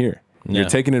athletes over here. Yeah. You're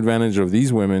taking advantage of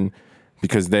these women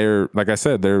because they're, like I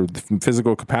said, their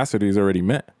physical capacity is already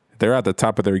met. They're at the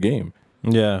top of their game.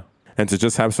 Yeah. And to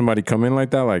just have somebody come in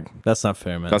like that, like that's not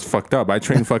fair, man. That's fucked up. I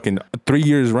trained fucking 3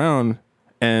 years round,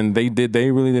 and they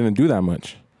really didn't do that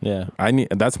much. Yeah.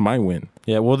 That's my win.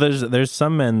 Yeah. Well, there's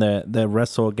some men that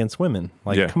wrestle against women.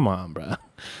 Like, come on, bro.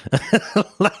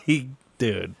 Like.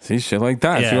 Dude. See, shit like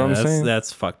that. See what I'm saying?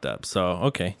 That's fucked up. So,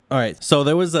 okay. All right. So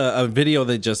there was a video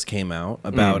that just came out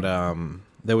about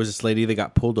there was this lady that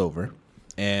got pulled over,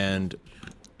 and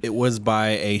it was by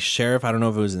a sheriff. I don't know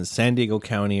if it was in San Diego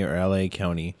County or LA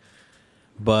County,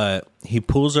 but he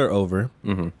pulls her over,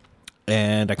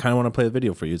 and I kind of want to play the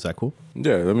video for you. Is that cool?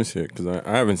 Yeah, let me see it because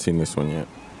I haven't seen this one yet.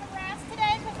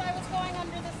 Today because I was going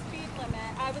under the speed limit.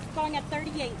 I was going at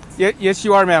 38. Yes,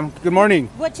 you are, ma'am. Good morning.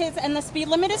 And the speed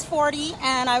limit is 40,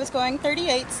 and I was going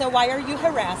 38, so why are you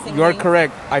harassing me? You're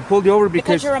correct. I pulled you over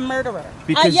because you're a murderer.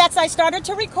 Yes, I started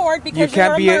to record because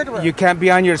you're a murderer. You can't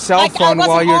be on your cell phone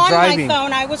while you're driving. I wasn't on my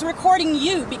phone. I was recording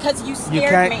you because you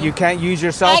scared me. You can't use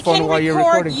your cell phone while you're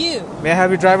recording. I can record you. May I have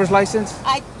your driver's license?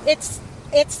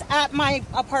 It's at my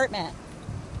apartment.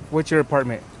 What's your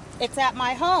apartment? It's at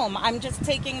my home. I'm just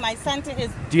taking my son to his.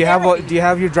 Do you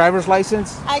have your driver's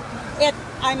license?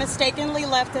 I mistakenly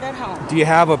left it at home. Do you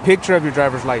have a picture of your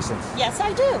driver's license? Yes,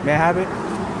 I do. May I have it?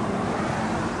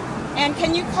 And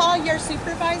can you call your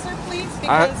supervisor, please?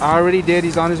 I already did.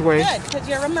 He's on his way. Good, because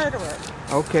you're a murderer.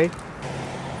 Okay.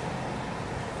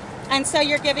 And so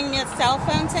you're giving me a cell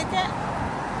phone ticket?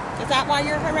 Is that why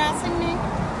you're harassing me?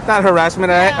 Not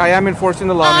harassment. Yeah. I am enforcing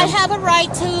the law. I have a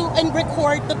right to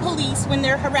record the police when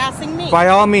they're harassing me. By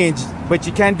all means, but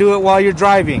you can't do it while you're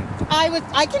driving. I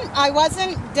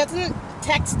wasn't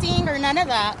texting or none of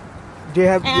that. Do you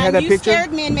have that picture? You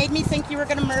scared me and made me think you were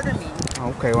going to murder me.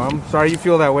 Okay, well, I'm sorry you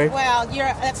feel that way. Well,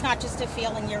 that's not just a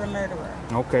feeling. You're a murderer.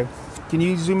 Okay. Can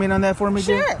you zoom in on that for me,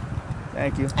 Sure. Jay?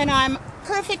 Thank you. And I'm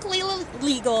perfectly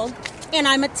legal, and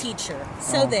I'm a teacher.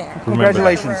 So there.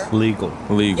 Congratulations. Legal.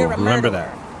 You're a Remember murderer.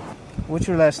 that. What's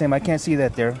your last name? I can't see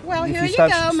that there. Well, if here you you stop,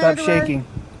 go, stop murderer. shaking.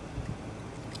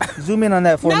 Zoom in on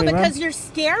that for No, me, ma'am. because you're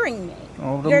scaring me.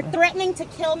 Oh, You're threatening to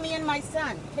kill me and my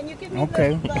son. Can you give me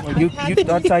Okay. the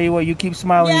Well, I'll tell you what. You keep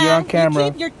smiling. You're on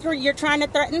camera. You're trying to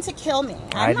threaten to kill me.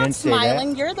 I I'm not didn't say that.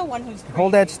 smiling. You're the one who's crazy.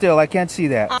 Hold that still. I can't see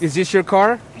that. Is this your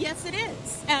car? Yes, it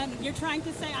is. And you're trying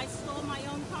to say I stole my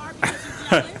own car because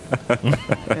you're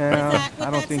jealous? Yeah, What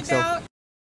I don't that's think about? so.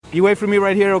 You wait for me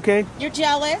right here, okay? You're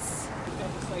jealous.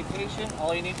 Citation.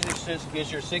 All you need to do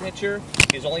is your signature.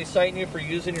 He's only citing you for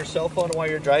using your cell phone while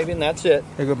you're driving. That's it.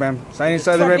 Here you go, ma'am. Sign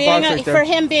inside the red box right there. For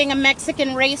him being a Mexican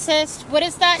racist. What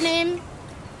is that name?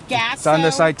 Gasso. It's on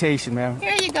the citation, ma'am.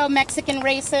 Here you go, Mexican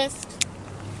racist.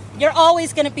 You're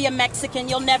always going to be a Mexican.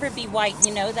 You'll never be white.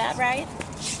 You know that, right?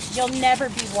 You'll never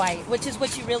be white, which is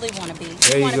what you really want to be.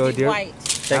 There you want go, to be dear. white.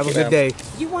 Have a good day.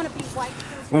 You want to be white.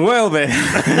 Well then,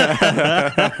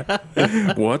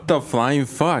 what the flying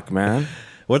fuck, man?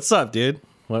 What's up, dude?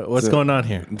 What's going on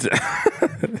here?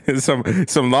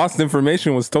 some lost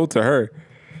information was told to her.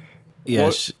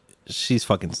 Yeah, she's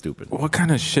fucking stupid. What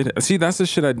kind of shit? See, that's the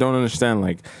shit I don't understand.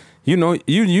 Like, you know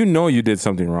you did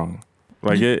something wrong.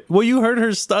 Like it. Well, you heard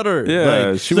her stutter. Yeah,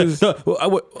 like, she was. I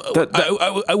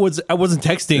wasn't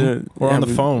texting or on the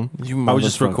phone. I was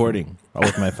just motherfucker. recording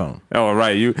with my phone. Oh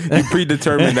right, you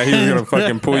predetermined that he was gonna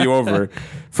fucking pull you over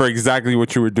for exactly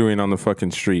what you were doing on the fucking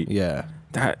street. Yeah,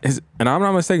 That is, and I'm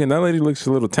not mistaken. That lady looks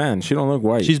a little tan. She don't look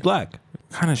white. she's black.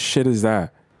 What kind of shit is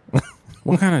that?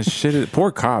 What kind of shit is?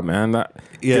 Poor cop, man. That,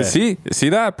 Yeah. See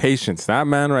that patience, that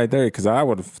man right there. Because I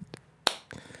would have.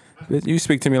 You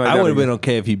speak to me like that. I would have been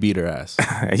okay if he beat her ass.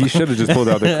 He should have just pulled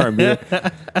out the car and be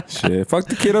like, shit, fuck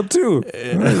the kid up too.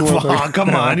 Oh,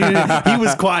 come on. He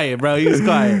was quiet, bro. He was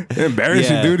quiet.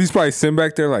 Embarrassing, Yeah. dude. He's probably sitting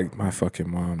back there like, my fucking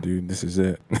mom, dude. This is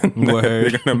it.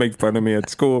 Word. They're gonna make fun of me at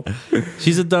school.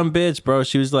 She's a dumb bitch, bro.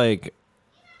 She was like,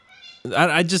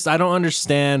 I don't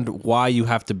understand why you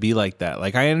have to be like that.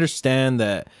 Like, I understand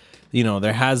that, you know,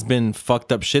 there has been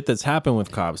fucked up shit that's happened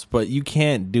with cops, but you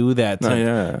can't do that. No,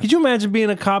 yeah. Could you imagine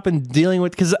being a cop and dealing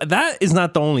with? Because that is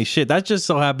not the only shit. That just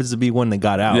so happens to be one that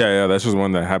got out. Yeah, that's just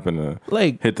one that happened to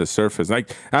Like- hit the surface.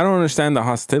 Like, I don't understand the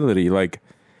hostility. Like,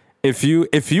 if you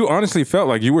honestly felt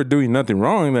like you were doing nothing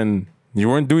wrong, then you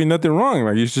weren't doing nothing wrong.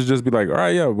 Like, you should just be like, all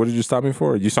right, yeah, what did you stop me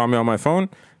for? You saw me on my phone?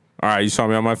 All right, you saw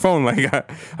me on my phone. Like,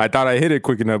 I thought I hit it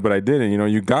quick enough, but I didn't. You know,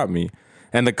 you got me.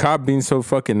 And the cop being so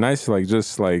fucking nice, like,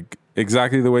 just like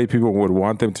exactly the way people would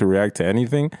want them to react to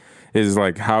anything is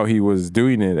like how he was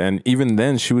doing it. And even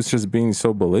then, she was just being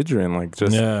so belligerent, like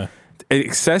just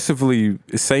excessively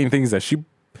saying things that she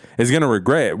is gonna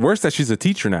regret. Worse, that she's a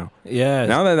teacher now. Yeah.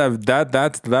 Now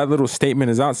that little statement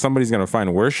is out, somebody's gonna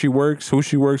find where she works, who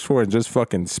she works for, and just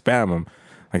fucking spam them.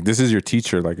 Like, this is your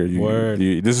teacher. Like, are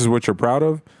you this is what you're proud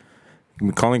of?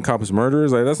 Calling cops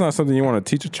murderers? Like, that's not something you want to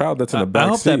teach a child that's in the back I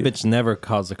hope seat. that bitch never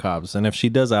calls the cops. And if she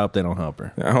does, I hope they don't help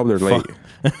her. I hope they're late.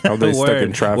 I hope they're stuck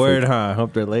in traffic. Word, huh? I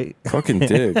hope they're late. Fucking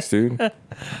dicks, dude.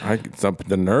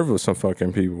 The nerve of some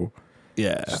fucking people.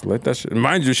 Yeah. Just let that shit.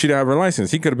 Mind you, she didn't have her license.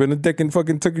 He could have been a dick and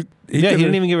fucking took it. He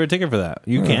didn't even give her a ticket for that.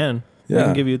 You can. Yeah. They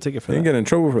can give you a ticket for He that. didn't get in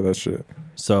trouble for that shit.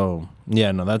 So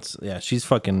yeah, no, she's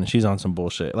on some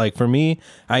bullshit. Like, for me,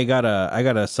 I got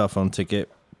a cell phone ticket.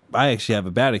 I actually have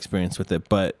a bad experience with it,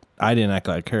 but I didn't act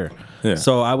like her. Yeah.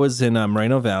 So I was in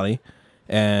Moreno Valley,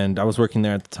 and I was working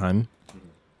there at the time,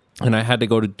 and I had to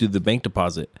go to do the bank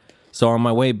deposit. So on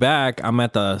my way back, I'm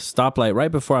at the stoplight right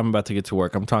before I'm about to get to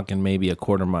work. I'm talking maybe a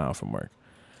quarter mile from work,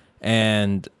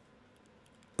 and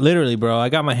literally, bro, I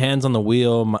got my hands on the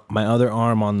wheel, my other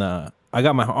arm on the. I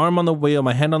got my arm on the wheel,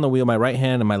 my hand on the wheel, my right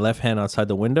hand and my left hand outside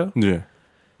the window. Yeah.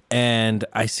 And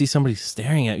I see somebody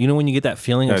staring at you. Know when you get that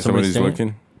feeling Yeah, of somebody somebody's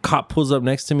staring? looking. Cop pulls up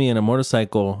next to me in a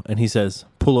motorcycle and he says,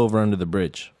 "Pull over under the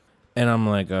bridge." And I'm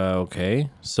like, okay.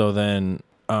 So then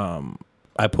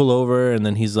I pull over and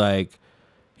then he's like,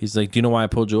 "Do you know why I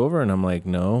pulled you over?" And I'm like,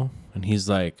 "No." And he's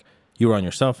like, "You were on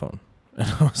your cell phone." And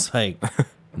I was like,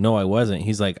 "No, I wasn't."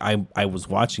 He's like, I was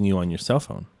watching you on your cell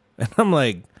phone." And I'm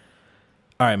like,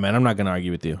 "All right, man, I'm not going to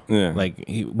argue with you." Yeah. Like,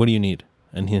 what do you need?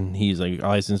 And he's like,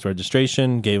 license,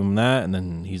 registration, gave him that. And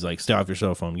then he's like, "Stay off your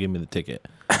cell phone. Give me the ticket."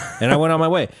 And I went on my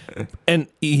way. And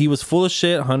he was full of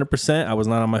shit, 100%. I was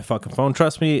not on my fucking phone.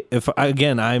 Trust me.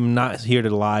 I'm not here to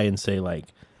lie and say, like,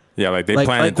 Yeah, like they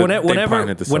planned it.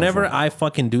 Whenever I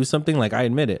fucking do something, like, I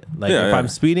admit it. Like, Yeah, if yeah. I'm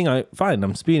speeding,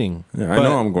 I'm speeding. Yeah, I But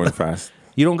know I'm going fast.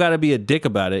 you don't got to be a dick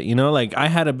about it. You know, like, I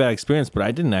had a bad experience, but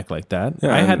I didn't act like that.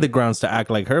 Yeah, I had and- the grounds to act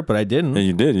like her, but I didn't. Yeah,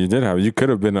 you did have. You could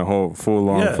have been a whole full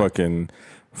on Yeah. fucking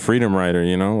freedom rider.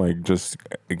 You know, like just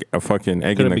a fucking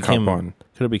egging the cop on.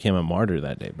 Could have became a martyr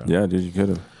that day, bro. Yeah, dude, you could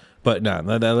have. But nah,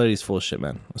 that lady's full of shit,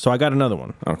 man. So I got another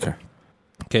one. Okay.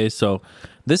 Okay, so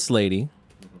this lady,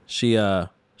 she's our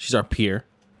peer.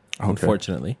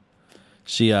 Unfortunately,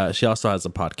 she also has a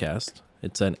podcast.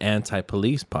 It's an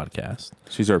anti-police podcast.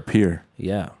 She's our peer.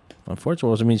 Yeah.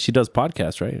 Unfortunately, I mean, she does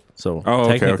podcasts, right? So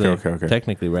okay.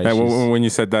 Technically, right? When you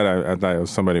said that, I thought it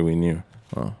was somebody we knew.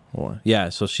 Oh, well, yeah.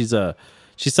 So she's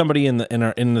somebody in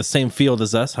the same field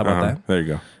as us. How about that? There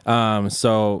you go.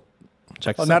 So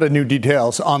check. Now to new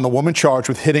details on the woman charged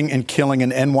with hitting and killing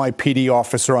an NYPD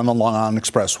officer on the Long Island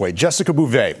Expressway. Jessica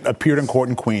Bouvet appeared in court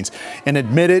in Queens and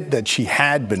admitted that she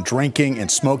had been drinking and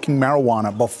smoking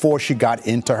marijuana before she got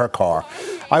into her car.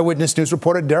 Eyewitness News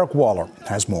reporter Derek Waller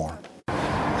has more.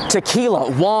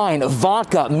 Tequila, wine,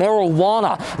 vodka,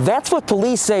 marijuana. That's what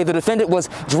police say the defendant was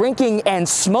drinking and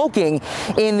smoking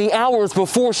in the hours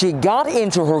before she got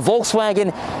into her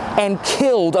Volkswagen and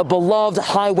killed a beloved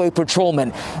highway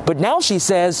patrolman. But now she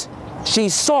says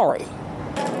she's sorry.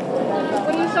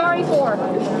 What are you sorry for?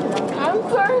 I'm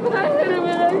sorry that I hit him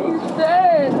and he's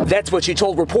dead. That's what she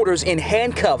told reporters in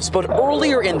handcuffs. But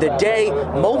earlier in the day,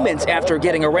 moments after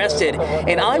getting arrested,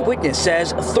 an eyewitness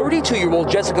says 32-year-old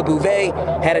Jessica Bouvet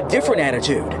had a different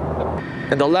attitude.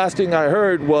 And the last thing I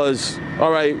heard was,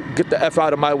 all right, get the F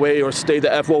out of my way or stay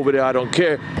the F over there, I don't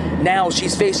care. Now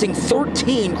she's facing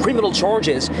 13 criminal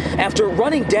charges after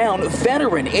running down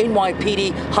veteran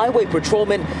NYPD highway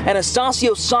patrolman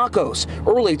Anastasio Sakos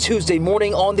early Tuesday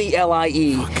morning on the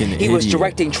LIE. He was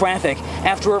directing traffic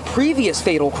after a previous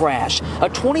fatal crash. A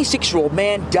 26-year-old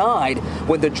man died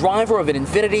when the driver of an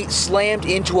Infiniti slammed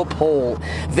into a pole.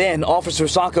 Then Officer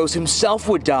Sakos himself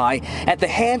would die at the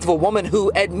hands of a woman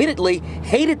who admittedly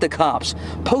hated the cops,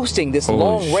 posting this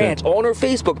long rant on her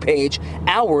Facebook page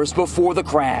hours before the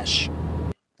crash.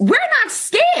 We're not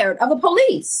scared of the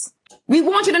police. We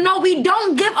want you to know we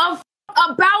don't give a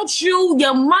about you,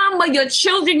 your mama, your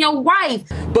children, your wife.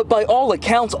 But by all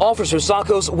accounts, Officer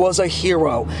Sakos was a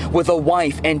hero with a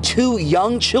wife and 2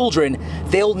 young children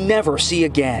they'll never see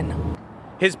again.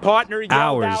 His partner yelled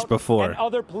hours out, before, and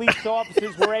other police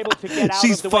officers were able to get out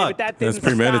She's of the way. fucked. But that didn't That's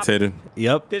premeditated.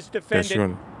 Yep. This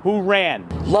defendant who ran.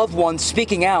 Loved ones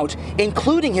speaking out,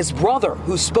 including his brother,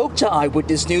 who spoke to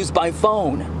Eyewitness News by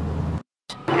phone.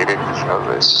 He didn't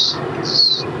know this.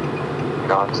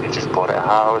 He just bought a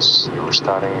house. He was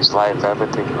starting his life.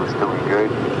 Everything he was doing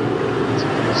good.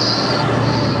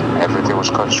 Everything was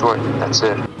cut short. That's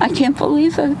it. I can't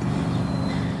believe it.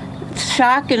 It's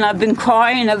shocking. I've been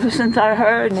crying ever since I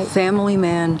heard. Family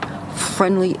man,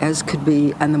 friendly as could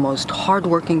be, and the most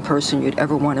hardworking person you'd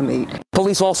ever want to meet.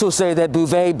 Police also say that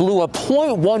Bouvet blew a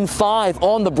 .15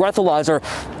 on the breathalyzer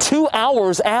 2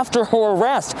 hours after her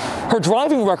arrest. Her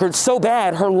driving record so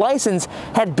bad, her license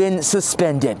had been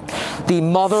suspended. The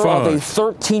mother of a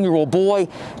 13-year-old boy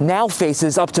now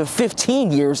faces up to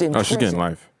 15 years in prison. She's getting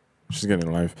life. She's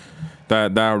getting life.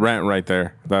 That rant right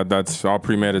there, that's all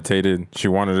premeditated. She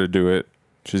wanted to do it.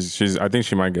 She's. I think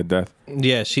she might get death.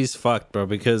 Yeah, she's fucked, bro.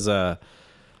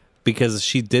 Because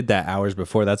she did that hours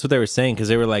before. That's what they were saying. Because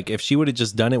they were like, if she would have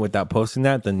just done it without posting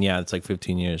that, then yeah, it's like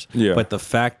 15 years. Yeah. But the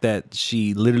fact that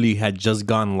she literally had just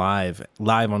gone live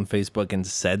on Facebook and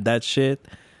said that shit,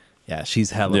 yeah,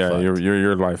 she's hella fucked. Yeah, you're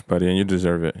your life, buddy, and you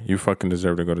deserve it. You fucking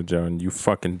deserve to go to jail, and you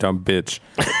fucking dumb bitch.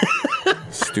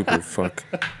 Stupid fuck.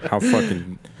 How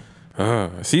fucking.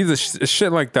 See the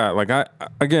shit like that. Like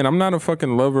I'm not a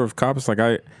fucking lover of cops. Like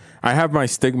I have my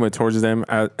stigma towards them,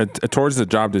 towards the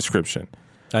job description.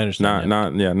 I understand.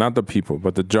 Not the people,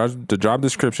 but the job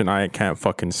description. I can't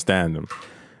fucking stand them.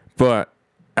 But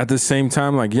at the same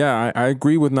time, like I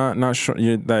agree with not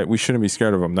that we shouldn't be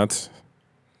scared of them. That's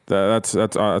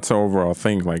an overall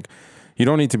thing. Like you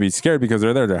don't need to be scared because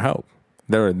they're there to help.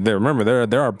 Remember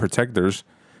they're our protectors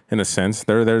in a sense.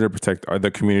 They're there to protect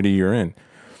the community you're in.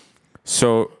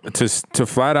 So to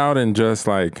flat out and just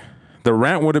like the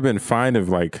rant would have been fine if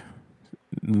like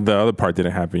the other part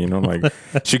didn't happen, you know, like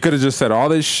she could have just said all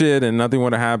this shit and nothing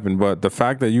would have happened. But the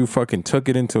fact that you fucking took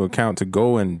it into account to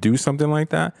go and do something like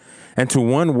that, and to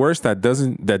one worse that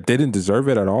didn't deserve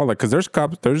it at all, like because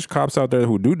there's cops out there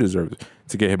who do deserve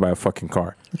to get hit by a fucking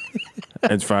car.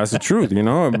 That's the truth, you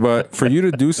know. But for you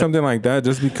to do something like that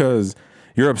just because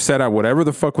you're upset at whatever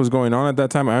the fuck was going on at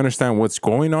that time. I understand what's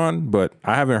going on, but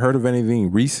I haven't heard of anything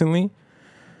recently.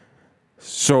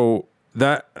 So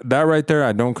that right there,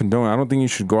 I don't condone. I don't think you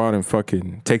should go out and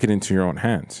fucking take it into your own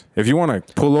hands. If you want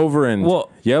to pull over and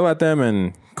yell at them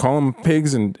and call them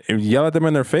pigs and yell at them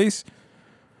in their face,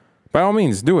 by all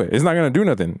means, do it. It's not going to do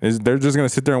nothing. They're just going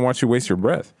to sit there and watch you waste your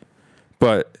breath.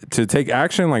 But to take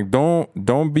action, like don't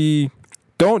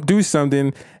do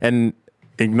something and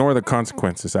ignore the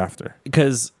consequences after.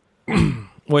 Because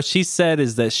what she said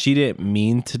is that she didn't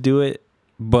mean to do it,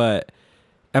 but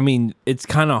I mean, it's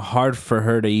kind of hard for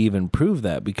her to even prove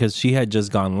that because she had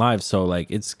just gone live. So,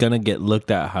 like, it's going to get looked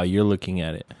at how you're looking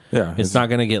at it. Yeah. It's not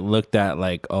going to get looked at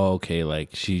like, oh, okay,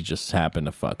 like, she just happened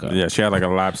to fuck up. Yeah, she had like a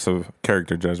lapse of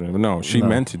character judgment. But no, she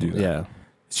meant to do that. Yeah.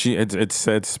 It's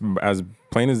as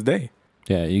plain as day.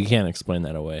 Yeah, you can't explain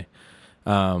that away.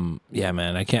 Yeah,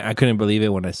 man, I couldn't believe it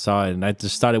when I saw it, and I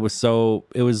just thought it was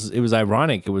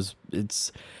ironic.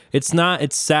 It's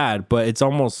sad, but it's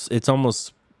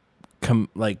almost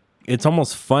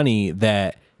funny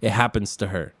that it happens to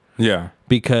her. Yeah.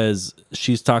 Because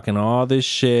she's talking all this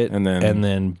shit and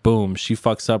then boom, she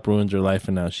fucks up, ruins her life,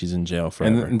 and now she's in jail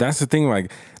forever. And that's the thing,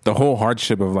 like the whole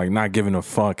hardship of like not giving a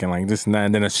fuck and like this and that.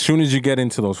 And then as soon as you get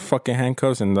into those fucking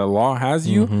handcuffs and the law has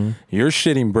you, you're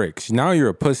shitting bricks. Now you're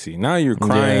a pussy. Now you're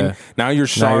crying. Yeah. Now you're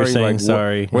sorry. Now you're saying like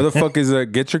sorry. Where the fuck is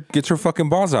get your fucking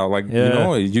balls out? Like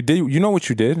you did. You know what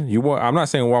you did. I'm not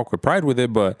saying walk with pride with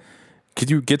it, but could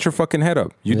you get your fucking head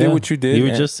up? You did what you did. You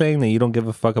were just saying that you don't give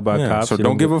a fuck about cops. So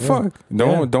don't give a fuck.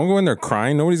 Don't go in there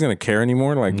crying. Nobody's gonna care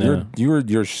anymore. Like you're a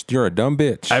dumb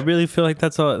bitch. I really feel like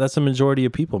that's a majority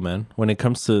of people, man. When it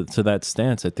comes to that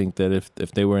stance, I think that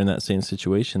if they were in that same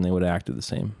situation, they would have acted the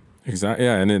same. Exactly.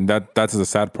 Yeah, and then that's the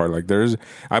sad part. Like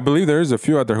I believe there is a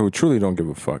few out there who truly don't give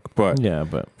a fuck. But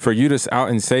for you to out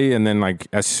and say, and then like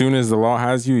as soon as the law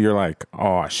has you, you're like,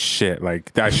 oh shit,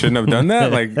 like I shouldn't have done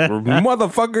that. Like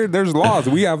motherfucker, there's laws.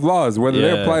 We have laws, whether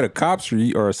they apply to cops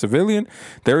or a civilian.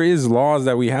 There is laws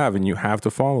that we have, and you have to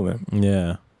follow them.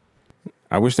 Yeah.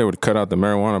 I wish they would cut out the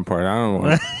marijuana part. I don't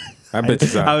know. I bet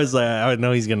you. I was like, I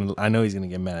know he's gonna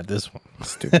get mad at this one.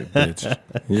 Stupid bitch.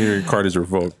 Your card is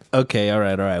revoked. Okay, all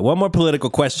right. One more political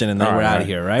question, and then we're out of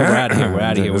here. Right? We're out of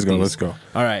here. Let's go.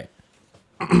 All right.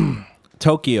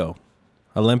 Tokyo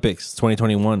Olympics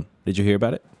 2021. Did you hear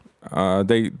about it?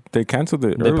 They canceled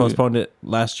it. They postponed it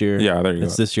last year. Yeah, there you go.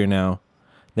 It's this year now.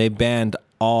 They banned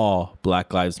all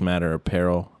Black Lives Matter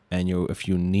apparel, and if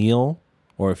you kneel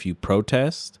or if you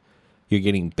protest, you're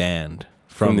getting banned.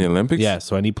 From the Olympics? Yeah,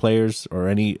 so any players or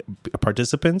any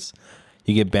participants,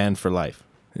 you get banned for life.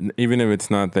 Even if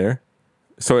it's not there?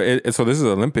 So this is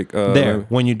Olympic. There,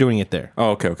 when you're doing it there.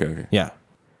 Oh, okay. Yeah.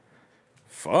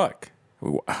 Fuck.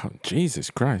 Wow,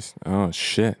 Jesus Christ. Oh,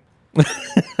 shit.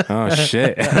 Oh,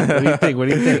 shit. What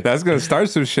do you think? That's going to start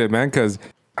some shit, man, because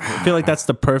I feel like that's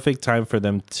the perfect time for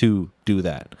them to do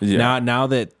that. Yeah. Now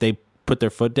that they put their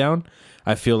foot down,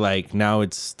 I feel like now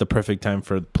it's the perfect time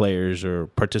for players or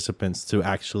participants to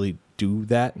actually do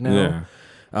that now.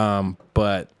 Yeah.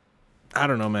 But I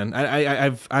don't know, man.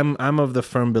 I'm of the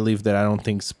firm belief that I don't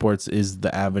think sports is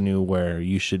the avenue where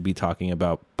you should be talking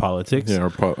about politics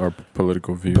or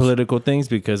political views, political things,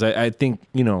 because I think,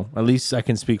 at least I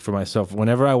can speak for myself.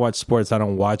 Whenever I watch sports, I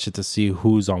don't watch it to see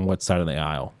who's on what side of the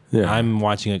aisle. Yeah. I'm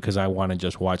watching it because I want to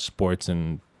just watch sports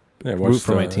and root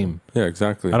for my team. Yeah,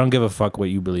 exactly. I don't give a fuck what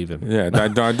you believe in. Yeah, I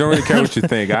don't really care what you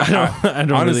think. I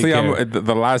don't honestly, really care.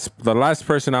 the last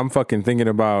person I'm fucking thinking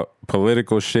about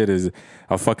political shit is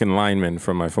a fucking lineman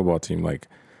from my football team. Like,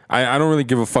 I don't really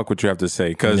give a fuck what you have to say,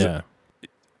 because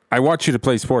I watch you to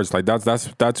play sports. Like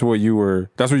that's what you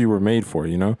were made for.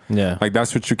 Yeah. Like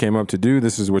that's what you came up to do.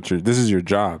 This is your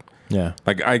job. Yeah.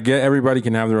 Like I get everybody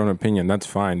can have their own opinion. That's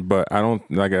fine. But I don't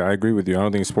I agree with you. I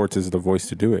don't think sports is the voice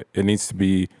to do it. It needs to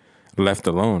be left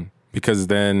alone, because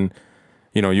then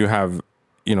you have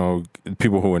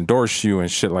people who endorse you and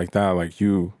shit like that. Like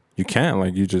you can't,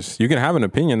 like you can have an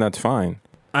opinion, that's fine.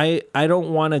 I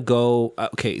don't want to go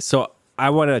okay, so I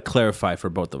want to clarify for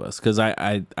both of us, because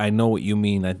I know what you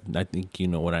mean. I think you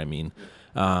know what I mean,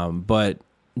 but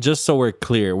just so we're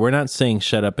clear, we're not saying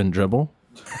shut up and dribble,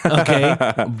 okay?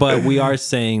 But we are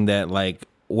saying that, like,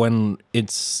 when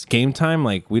it's game time,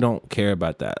 like, we don't care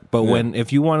about that. But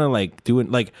if you want to, like, do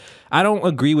it, like, I don't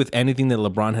agree with anything that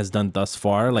LeBron has done thus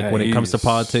far. Like, when it comes to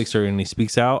politics or when he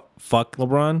speaks out, fuck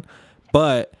LeBron.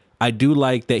 But I do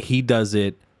like that he does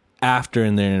it after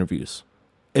in their interviews.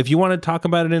 If you want to talk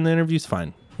about it in the interviews,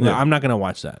 fine. Yeah. I'm not going to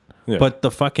watch that. Yeah. But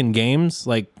the fucking games,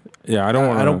 like, I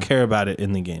don't care about it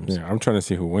in the games. Yeah, I'm trying to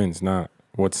see who wins, not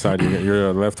what side you're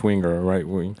a left wing or a right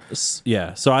wing.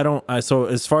 Yeah, so so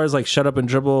as far as like shut up and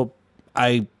dribble,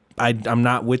 I'm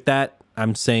not with that.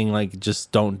 I'm saying, like,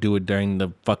 just don't do it during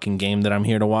the fucking game that I'm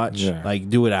here to watch. Yeah. Like,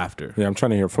 do it after. Yeah, I'm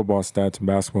trying to hear football stats and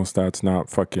basketball stats, not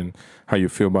fucking how you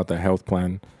feel about the health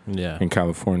plan. In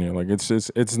California, like it's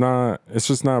not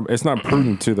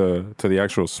prudent to the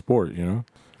actual sport,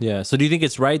 Yeah. So do you think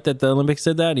it's right that the Olympics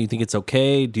did that? Do you think it's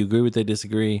okay? Do you agree with it?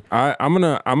 Disagree? I'm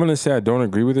gonna say I don't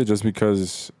agree with it, just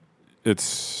because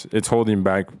it's holding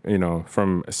back,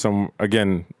 from some.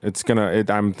 Again,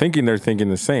 I'm thinking they're thinking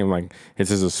the same. Like,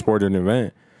 this is a sporting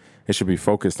event. It should be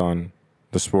focused on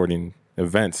the sporting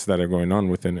events that are going on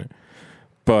within it.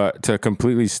 But to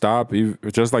completely stop,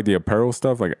 just like the apparel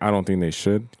stuff, like I don't think they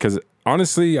should, because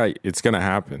honestly, it's gonna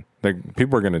happen. Like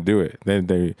people are gonna do it.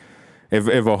 If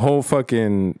a whole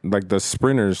fucking like the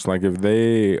sprinters, like if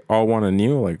they all want to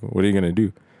kneel, like what are you gonna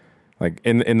do? Like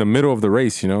in the middle of the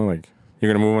race, you know, like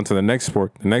you're gonna move on to the next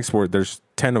sport. The next sport, there's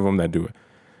 10 of them that do it.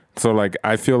 So like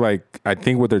I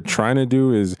think what they're trying to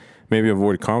do is maybe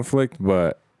avoid conflict,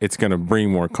 but it's going to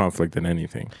bring more conflict than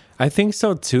anything. I think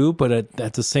so too, but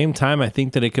at the same time, I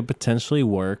think that it could potentially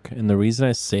work. And the reason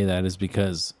I say that is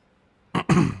because,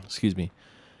 excuse me,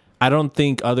 I don't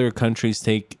think other countries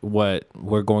take what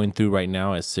we're going through right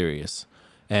now as serious.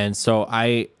 And so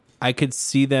I could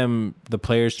see the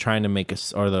players trying to make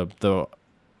us, or the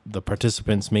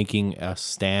participants making a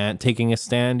stand, taking a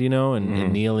stand, you know,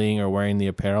 and kneeling or wearing the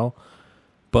apparel.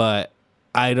 But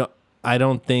I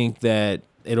don't think that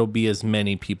it'll be as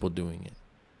many people doing it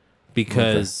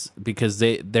because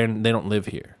they don't live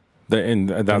here. They're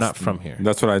not from here.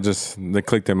 That's what that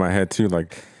clicked in my head too.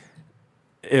 Like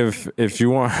if you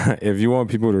want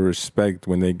people to respect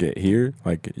when they get here,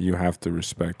 like you have to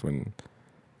respect when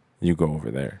you go over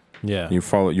there. Yeah,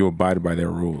 you abide by their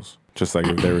rules. Just like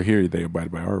if they were here, they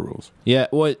abide by our rules. Yeah,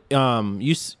 what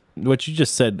you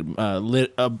just said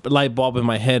lit a light bulb in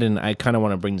my head, and I kind of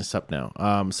want to bring this up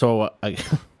now. So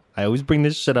I always bring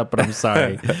this shit up, but I'm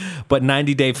sorry. But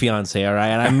 90 Day Fiance, all right?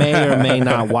 And I may or may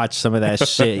not watch some of that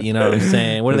shit, you know what I'm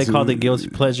saying? What do they call it? Guilty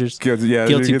pleasures?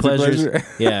 Guilty pleasures?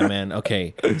 Yeah, man.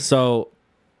 Okay. So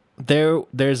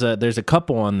there's a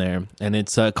couple on there, and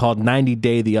it's called 90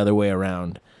 Day the Other Way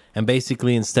Around. And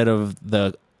basically, instead of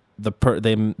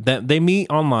they meet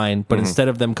online, but instead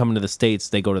of them coming to the States,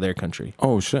 they go to their country.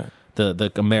 Oh shit!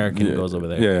 The American goes over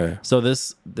there. Yeah. So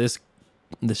this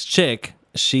chick,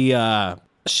 she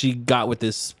got with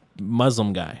this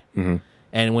Muslim guy,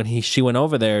 and when she went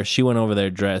over there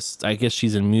dressed. I guess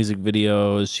she's in music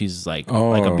videos. She's like a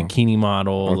bikini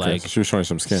model. Okay, like so she was showing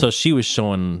some skin. So she was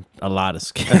showing a lot of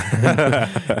skin,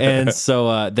 and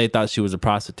so they thought she was a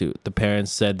prostitute. The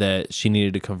parents said that she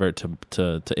needed to convert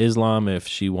to Islam if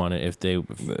she was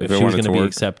going to be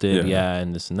accepted. Yeah,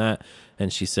 and this and that.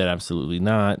 And she said absolutely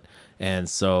not. And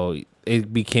so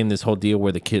it became this whole deal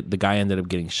where the guy ended up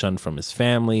getting shunned from his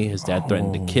family. His dad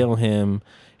threatened to kill him,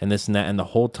 and this and that. And the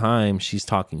whole time she's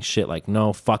talking shit like,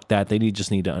 no, fuck that. They just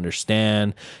need to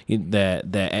understand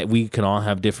that we can all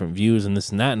have different views and this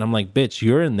and that. And I'm like, bitch,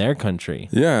 you're in their country.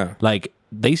 Yeah. Like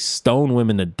they stone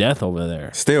women to death over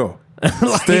there. Still.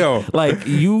 Like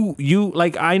you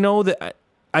like, I know that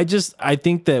I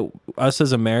think that us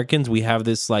as Americans, we have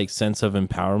this like sense of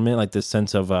empowerment, like this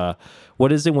sense of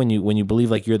what is it when you believe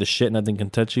like you're the shit, nothing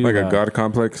can touch you, like a God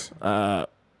complex.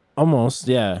 Almost,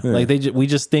 yeah. Like we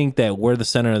just think that we're the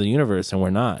center of the universe, and we're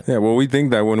not. Yeah, well, we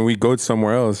think that when we go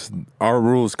somewhere else, our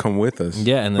rules come with us.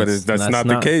 Yeah, and that's not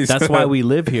the case. That's why we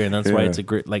live here, and that's why it's a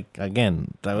great, like,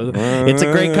 again, it's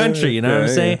a great country. You know what I'm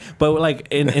saying? But like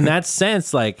in that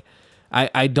sense, like.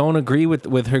 I don't agree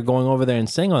with her going over there and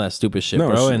saying all that stupid shit,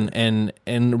 bro.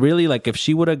 And really, like, if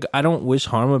she would have, I don't wish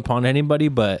harm upon anybody,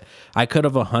 but I could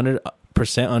have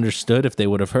 100% understood if they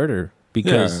would have hurt her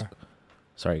because,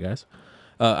 sorry guys,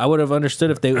 I would have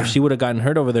understood if she would have gotten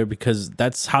hurt over there because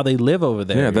that's how they live over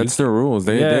there. Yeah, that's their rules.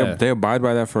 They abide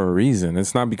by that for a reason.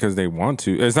 It's not because they want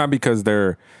to. It's not because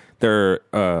they're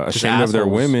ashamed of their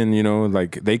women. You know,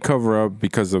 like they cover up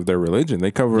because of their religion.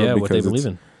 They cover up because what they believe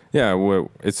in. Yeah, well,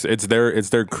 it's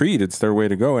their creed. It's their way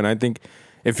to go. And I think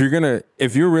if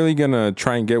you're really gonna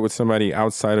try and get with somebody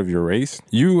outside of your race,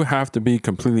 you have to be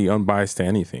completely unbiased to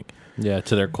anything. Yeah,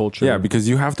 to their culture. Yeah, because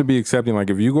you have to be accepting. Like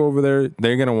if you go over there,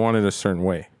 they're gonna want it a certain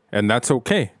way, and that's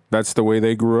okay. That's the way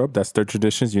they grew up. That's their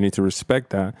traditions. You need to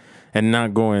respect that and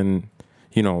not go and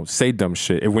say dumb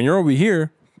shit. When you're over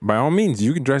here, by all means,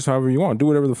 you can dress however you want, do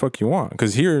whatever the fuck you want,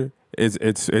 because here. It's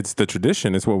the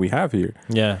tradition. It's what we have here.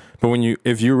 Yeah. But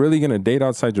if you're really gonna date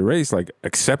outside your race, like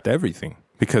accept everything,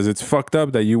 because it's fucked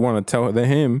up that you want to tell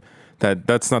him that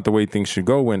that's not the way things should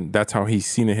go when that's how he's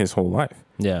seen it his whole life.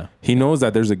 Yeah. He knows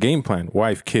that there's a game plan,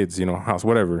 wife, kids, house,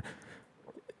 whatever.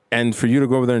 And for you to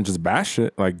go over there and just bash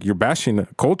it, like you're bashing the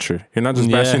culture. You're not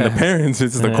just bashing the parents.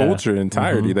 It's the culture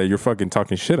entirety that you're fucking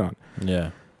talking shit on.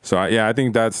 Yeah. So I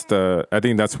think that's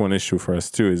one issue for us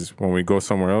too. Is when we go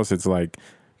somewhere else, it's like.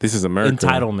 This is America.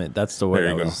 Entitlement. That's the word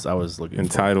I was looking for.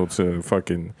 Entitled to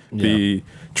fucking be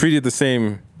treated the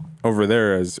same over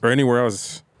there or anywhere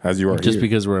else as you are just here.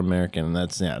 Because we're American.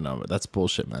 That's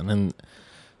bullshit, man. And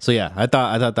so I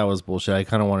thought that was bullshit. I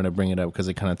kind of wanted to bring it up because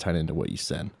it kind of tied into what you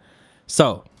said.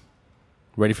 So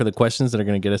Ready for the questions that are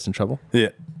going to get us in trouble? Yeah.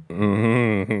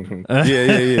 Mm-hmm.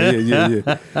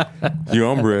 Yeah.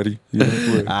 I'm ready. You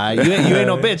ain't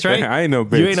no bitch, right? I ain't no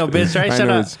bitch. You ain't no bitch, right? Shout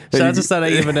out to Sada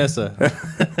and Vanessa.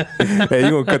 Hey,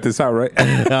 you gonna cut this out, right?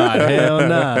 Hell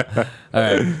nah. All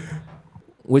right.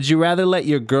 Would you rather let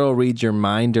your girl read your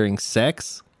mind during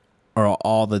sex or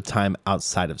all the time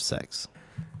outside of sex?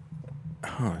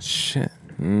 Oh, shit.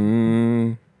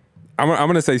 I'm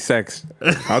gonna say sex.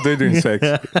 I'll do it during sex.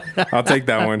 I'll take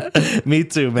that one. Me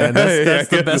too, man. That's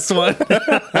the best one.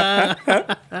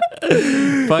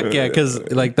 Fuck yeah, because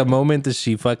like the moment that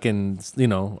she fucking,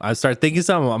 I start thinking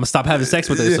something, I'm gonna stop having sex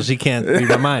with her so she can't read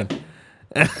my mind.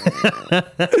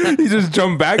 You just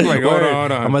jump back like, hold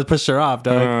on. I'm gonna push her off,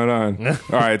 dog. Hold on. All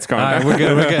right, it's gone. All right, we're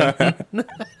good.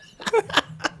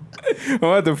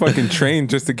 I'll have to fucking train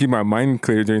just to keep my mind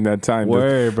clear during that time.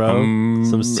 Word, bro.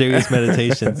 Some serious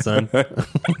meditation, son.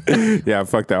 Yeah,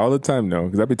 fuck that all the time, no,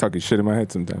 because I be talking shit in my head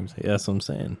sometimes. Yeah, that's what I'm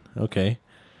saying. Okay.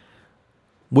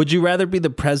 Would you rather be the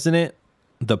president,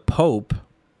 the Pope,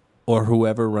 or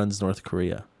whoever runs North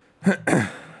Korea? I'm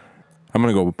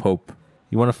gonna go with Pope.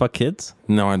 You want to fuck kids?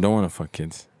 No, I don't want to fuck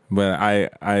kids, but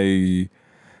I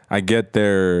get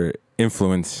their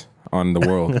influence on the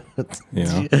world.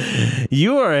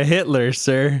 You are a Hitler,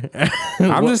 sir. I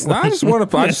just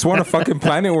want a fucking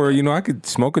planet where I could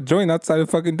smoke a joint outside a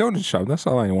fucking donut shop. That's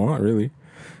all I want, really.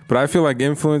 But I feel like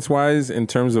influence wise, in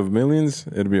terms of millions,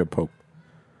 it'd be a Pope.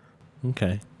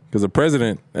 Okay. Because a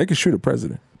president, they could shoot a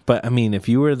president. But I mean, if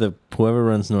you were whoever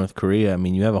runs North Korea, I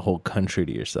mean, you have a whole country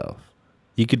to yourself.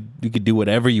 You could do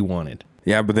whatever you wanted.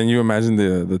 Yeah, but then you imagine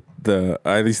the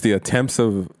at least the attempts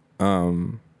of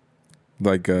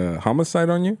homicide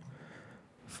on you.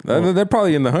 They're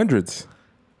probably in the hundreds.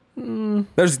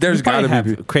 There's got to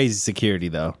be crazy security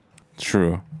though.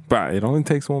 True, but it only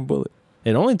takes one bullet.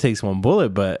 It only takes one bullet,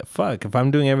 but fuck, if I'm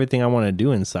doing everything I want to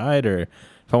do inside, or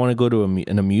if I want to go to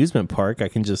an amusement park, I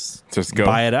can just go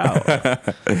buy it out.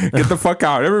 Get the fuck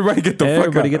out! Everybody get the fuck out!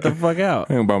 Everybody get the fuck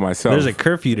out! I'm by myself. There's a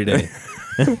curfew today.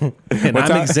 And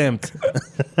I'm exempt.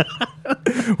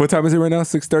 What time is it right now?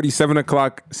 6:30, 7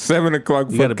 o'clock. 7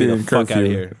 o'clock. You gotta be the fuck out of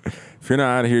here. If you're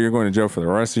not out of here, you're going to jail for the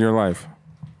rest of your life.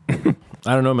 I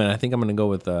don't know, man. I think I'm gonna go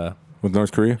with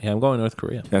North Korea. Yeah, I'm going North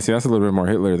Korea. Yeah, see, that's a little bit more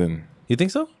Hitler than. You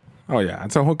think so? Oh yeah,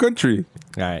 it's a whole country.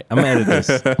 All right, I'm gonna edit this.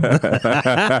 I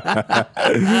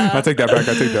take that back.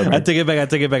 I take it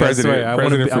back. President, I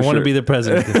swear, I want to be the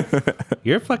president.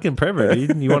 You're a fucking pervert,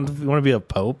 dude. You want to be a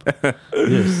pope?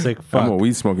 You're a sick fuck. I'm a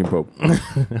weed smoking pope.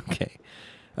 Okay.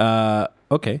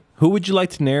 Okay. Who would you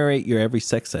like to narrate your every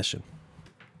sex session?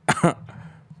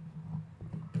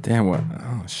 Damn, what?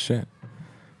 Oh shit.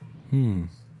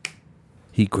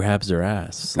 He grabs her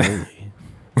ass slowly,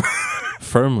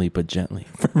 firmly but gently.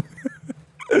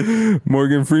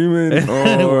 Morgan Freeman.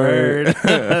 Word.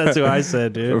 That's who I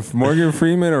said, dude. Morgan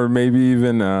Freeman, or maybe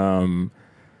even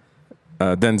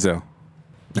Denzel.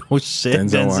 Oh shit,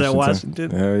 Denzel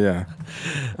Washington. Hell yeah.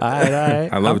 All right.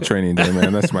 I love Training Day,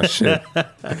 man. That's my shit.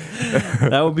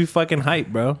 That would be fucking hype,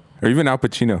 bro. Or even Al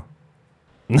Pacino.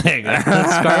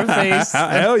 Scarface.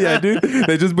 Hell yeah, dude.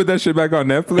 They just put that shit back on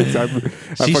Netflix. I fucking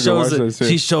watched that shit.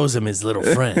 She shows him his little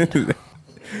friend.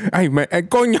 Hey, man. Hey,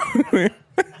 coño.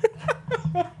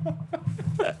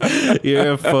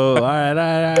 You're a fool. All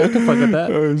right. What the fuck with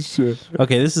that? Oh, shit.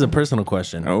 Okay, this is a personal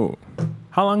question. Oh.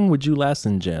 How long would you last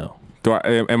in jail?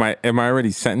 Am I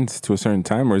already sentenced to a certain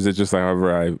time, or is it just like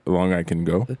however long I can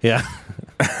go? Yeah.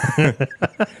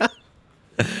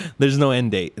 There's no end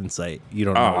date in sight. You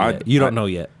don't know yet. You don't know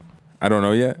yet. I don't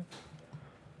know yet.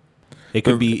 It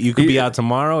could be you could be out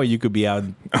tomorrow, or you could be out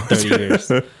in 30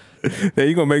 years. Hey,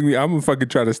 you gonna make me? I'm gonna fucking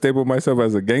try to stable myself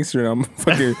as a gangster, and I'm gonna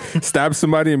fucking stab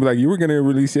somebody and be like, "You were gonna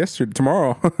release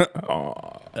tomorrow."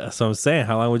 That's what I'm saying.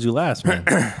 How long would you last, man?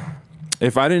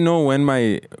 If I didn't know when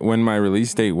my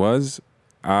release date was,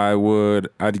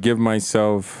 I'd give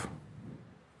myself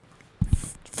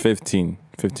 15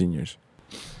 years.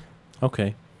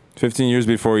 Okay. 15 years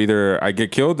before either I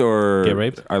get killed or get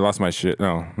raped. I lost my shit.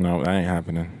 No, that ain't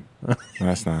happening.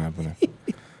 That's not happening.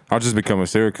 I'll just become a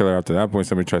serial killer after that point.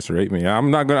 Somebody tries to rape me.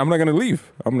 I'm not gonna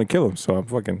leave. I'm gonna kill him. So I'm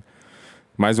fucking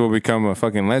might as well become a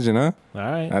fucking legend, huh? All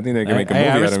right. I think they can make a movie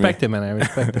out of me. I respect it, man. I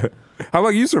respect it. How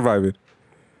long you surviving?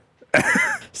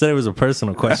 Said it was a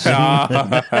personal question.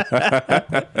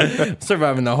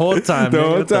 Surviving the whole time. The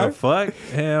whole time? The fuck?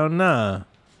 Hell nah.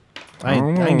 I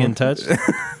ain't getting touched.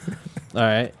 All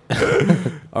right.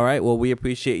 All right. Well, we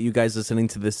appreciate you guys listening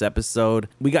to this episode.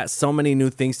 We got so many new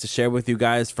things to share with you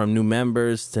guys, from new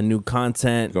members to new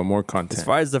content. Got more content. As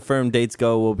far as the firm dates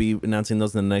go, we'll be announcing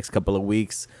those in the next couple of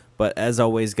weeks. But as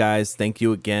always, guys, thank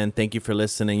you again. Thank you for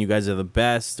listening. You guys are the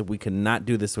best. We could not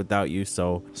do this without you.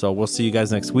 So we'll see you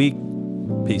guys next week.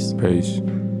 Peace.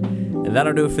 And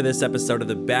that'll do it for this episode of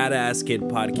the Badass Kid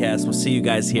Podcast. We'll see you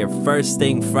guys here first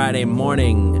thing Friday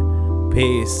morning.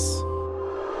 Peace.